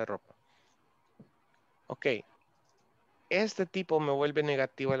fábrica de ropa. Ok, este tipo me vuelve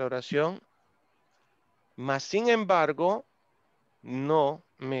negativa la oración, mas sin embargo, no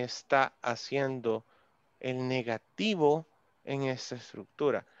me está haciendo el negativo en esta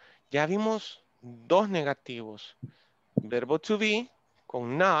estructura. Ya vimos dos negativos. Verbo to be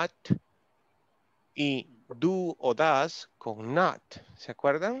con not y do o does con not. ¿Se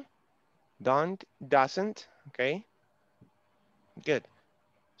acuerdan? Don't, doesn't, ok. Good.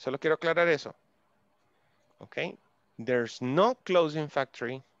 Solo quiero aclarar eso. Ok. There's no closing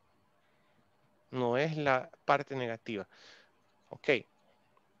factory. No es la parte negativa. Ok.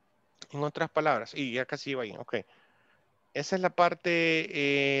 En otras palabras, y ya casi iba ahí. Ok. Esa es la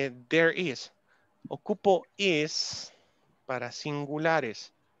parte there is. Ocupo is para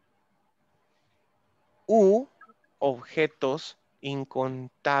singulares. U objetos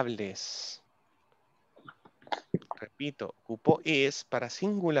incontables. Repito, ocupo is para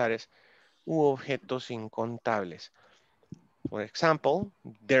singulares u objetos incontables. For example,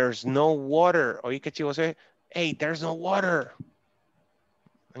 there's no water. Oí que chivo se, hey, there's no water.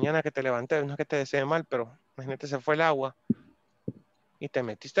 Mañana que te levanté, no es que te desee mal, pero imagínate se fue el agua y te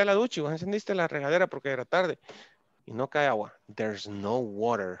metiste a la ducha y vos encendiste la regadera porque era tarde y no cae agua. There's no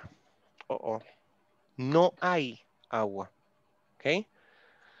water. No hay agua. ¿Ok?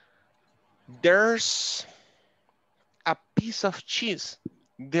 There's a piece of cheese.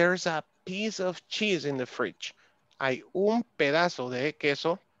 There's a piece of cheese in the fridge. Hay un pedazo de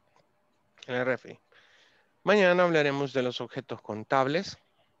queso en el refri. Mañana hablaremos de los objetos contables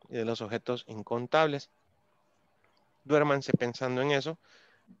y de los objetos incontables. Duérmanse pensando en eso.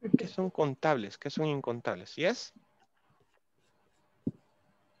 ¿Qué son contables? ¿Qué son incontables? ¿Yes?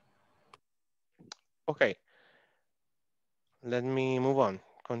 Ok. Let me move on.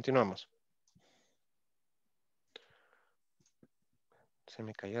 Continuamos. Se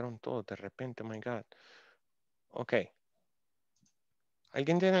me cayeron todos de repente, my God. Ok.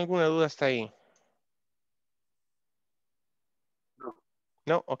 ¿Alguien tiene alguna duda hasta ahí?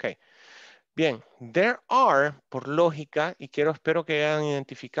 No, ok. Bien, there are, por lógica, y espero que hayan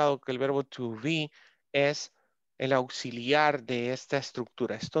identificado que el verbo to be es el auxiliar de esta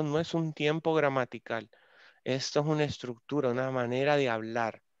estructura. Esto no es un tiempo gramatical. Esto es una estructura, una manera de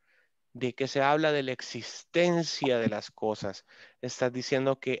hablar, de que se habla de la existencia de las cosas. Estás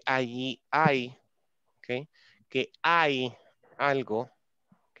diciendo que allí hay, ¿ok? Que hay algo,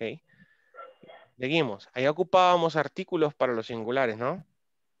 ¿ok? Seguimos. Ahí ocupábamos artículos para los singulares, ¿no?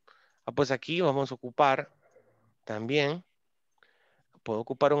 Pues aquí vamos a ocupar también, puedo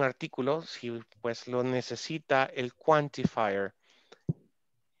ocupar un artículo si pues lo necesita el quantifier.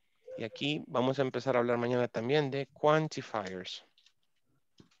 Y aquí vamos a empezar a hablar mañana también de quantifiers.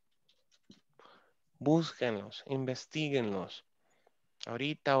 Búsquenlos, investiguenlos.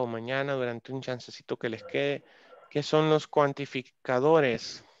 Ahorita o mañana durante un chancecito que les quede. ¿Qué son los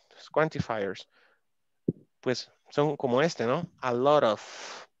cuantificadores? Los quantifiers. Pues son como este, ¿no? A lot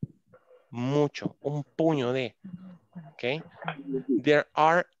of. Mucho. Un puño de. ¿Ok? There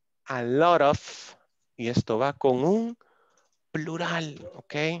are a lot of. Y esto va con un plural.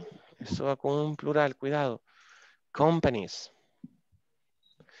 ¿Ok? Esto va con un plural. Cuidado. Companies.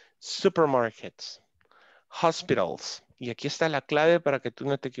 Supermarkets. Hospitals. Y aquí está la clave para que tú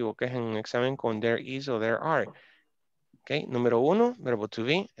no te equivoques en un examen con there is o there are. ¿Ok? Número 1, verbo to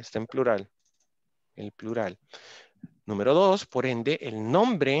be, está en plural. El plural. Número 2, por ende, el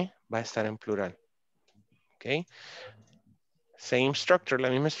nombre va a estar en plural. ¿Ok? Same structure, la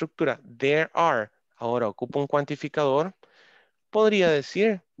misma estructura. There are. Ahora ocupo un cuantificador. Podría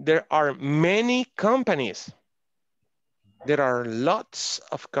decir, there are many companies. There are lots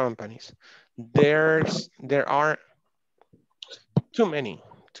of companies. There are too many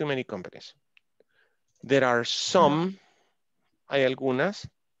companies. There are some, hay algunas.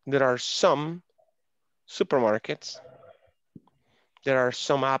 There are some supermarkets. There are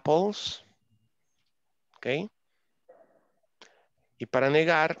some apples. ¿Ok? Y para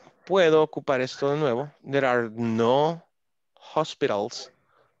negar, puedo ocupar esto de nuevo. There are no hospitals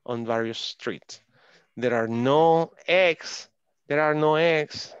on various streets. There are no eggs. There are no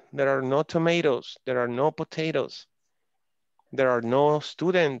eggs. There are no tomatoes. There are no potatoes. There are no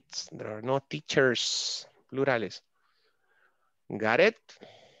students. There are no teachers. Plurales. Got it?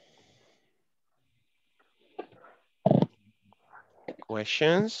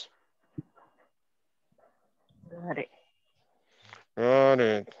 questions? Got it. Got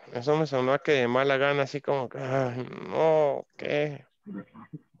it. Eso me sonó a que de mala gana, así como que, ay, no, ¿qué?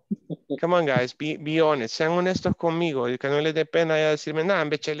 Come on, guys, be honest. Sean honestos conmigo y que no les dé pena ya decirme, no,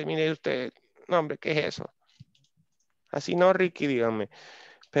 hombre, chele, mire usted, no, hombre, ¿qué es eso? Así no, Ricky, díganme.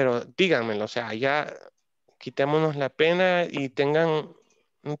 Pero díganmelo, o sea, ya quitémonos la pena y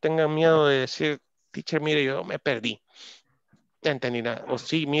no tengan miedo de decir, teacher, mire, yo me perdí. Ya entendí nada. O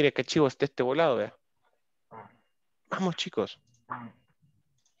sí, mire, qué chivo está este volado, vea. Vamos, chicos.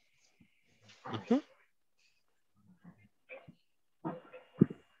 Ujú.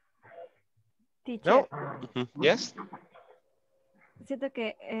 Teacher, No. Ujú. Yes. siento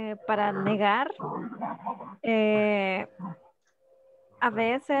que para negar, a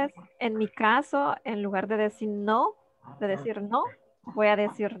veces, en mi caso, en lugar de decir no, voy a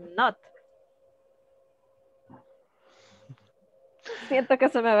decir not. Siento que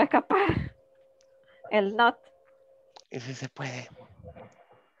se me va a escapar el not. Y si se puede.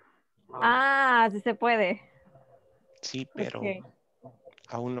 Ah, sí se puede. Sí, pero Ok.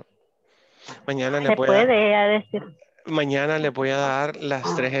 aún no. Mañana Se puede a decir. Mañana les voy a dar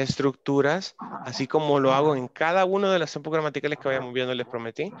las 3 estructuras, así como lo hago en cada una de las tiempos gramaticales que vayamos viendo, les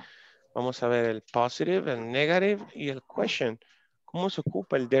prometí. Vamos a ver el positive, el negative y el question. ¿Cómo se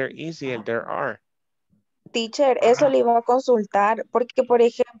ocupa el there is y el there are? Teacher, eso le iba a consultar, porque por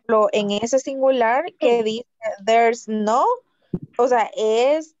ejemplo, en ese singular que dice there's no, o sea,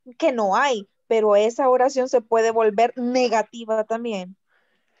 es que no hay, pero esa oración se puede volver negativa también.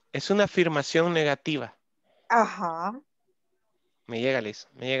 Es una afirmación negativa. Ajá. Me llega, Liz.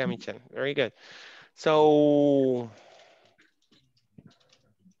 Me llega, Michelle. Very good. So,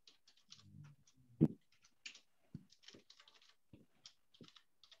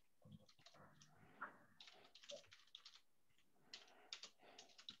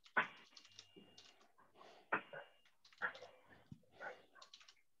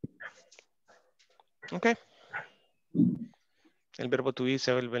 ok. El verbo to be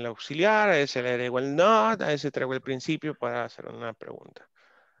se vuelve el auxiliar, a ese le agrego el not, a ese traigo el principio para hacer una pregunta.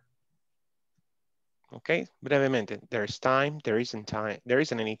 Ok, brevemente. There's time, there isn't time, there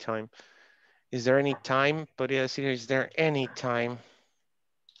isn't any time. Is there any time? Podría decir, is there any time?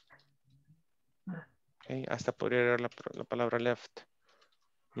 Okay, hasta podría dar la palabra left.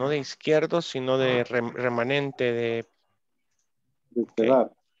 No de izquierdo, sino de remanente, de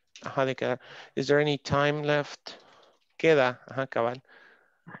quedar. Ajá, de quedar. Is there any time left? Queda, ajá, cabal.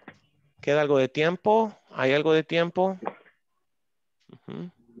 ¿Queda algo de tiempo? ¿Hay algo de tiempo?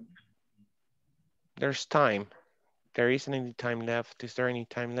 There's time. There isn't any time left. Is there any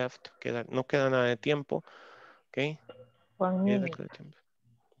time left? No queda nada de tiempo. Okay. Queda algo de tiempo.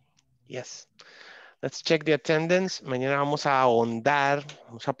 Yes. Let's check the attendance. Mañana vamos a ahondar,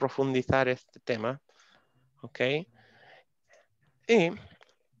 vamos a profundizar este tema. Ok. Y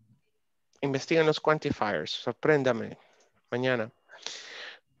investiguen los quantifiers. Sorpréndame mañana.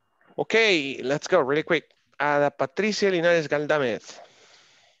 Ok, let's go really quick. Ada Patricia Linares Galdámez.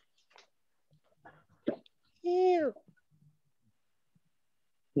 Here.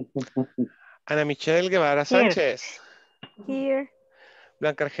 Ana Michelle Guevara Sánchez. Here.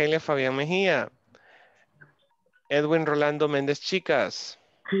 Blanca Argelia Fabián Mejía. Edwin Rolando Méndez Chicas.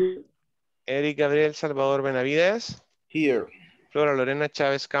 Eric Gabriel Salvador Benavides. Here. Flora Lorena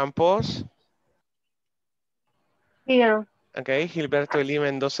Chávez Campos. Here. Ok, Gilberto Elí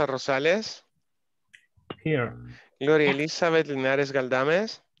Mendoza Rosales. Here. Gloria Elizabeth Linares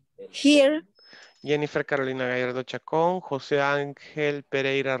Galdames. Here. Jennifer Carolina Gallardo Chacón. José Ángel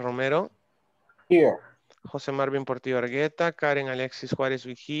Pereira Romero. Here. José Marvin Portillo Argueta. Karen Alexis Juárez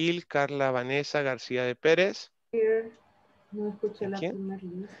Vigil. Carla Vanessa García de Pérez. Here. No escuché la ¿Quién? primera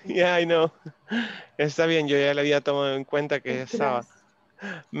lista. Yeah, I know. Está bien, yo ya le había tomado en cuenta que estaba.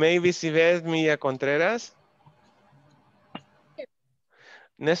 Maybe Sibeth Milla Contreras.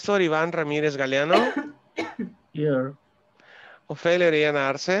 Néstor Iván Ramírez Galeano. Here. Ofelia Orellana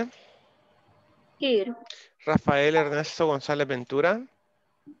Arce. Here. Rafael Ernesto González Ventura.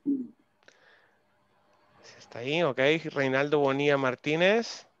 Está ahí, ok. Reinaldo Bonilla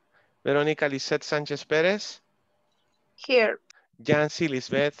Martínez. Verónica Lisette Sánchez Pérez. Here. Yancy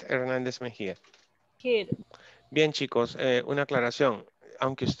Lisbeth Hernández Mejía. Here. Bien, chicos, una aclaración.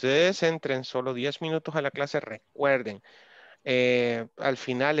 Aunque ustedes entren solo 10 minutos a la clase, recuerden, al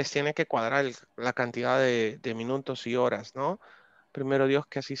final les tiene que cuadrar la cantidad de minutos y horas, ¿no? Primero Dios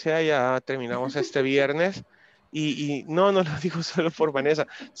que así sea, ya terminamos este viernes. Y no lo digo solo por Vanessa,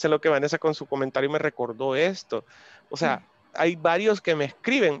 sé lo que Vanessa con su comentario me recordó esto. O sea, hay varios que me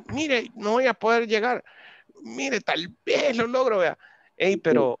escriben, mire, no voy a poder llegar, mire, tal vez lo logro, vea. Hey,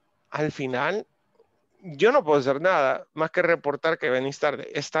 pero al final yo no puedo hacer nada más que reportar que venís tarde.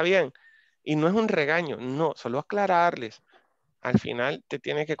 Está bien. Y no es un regaño, no, solo aclararles. Al final te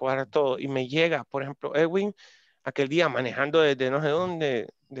tiene que cuadrar todo. Y me llega, por ejemplo, Edwin, aquel día manejando desde no sé dónde,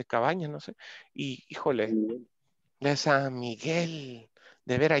 de Cabañas, no sé. Y, híjole, de San Miguel,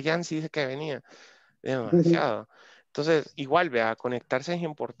 de ver a Yancy dice que venía. Demasiado. Entonces, igual, vea, conectarse es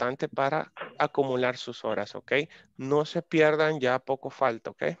importante para acumular sus horas, ¿ok? No se pierdan, ya poco falta,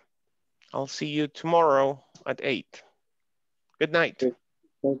 ¿ok? I'll see you tomorrow at 8. Good night.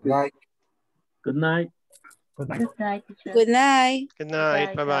 Good night. Good night. Good night. Good night, teacher. Good night. Good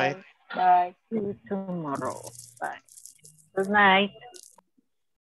night. Bye-bye. Bye. See you tomorrow. Bye. Good night.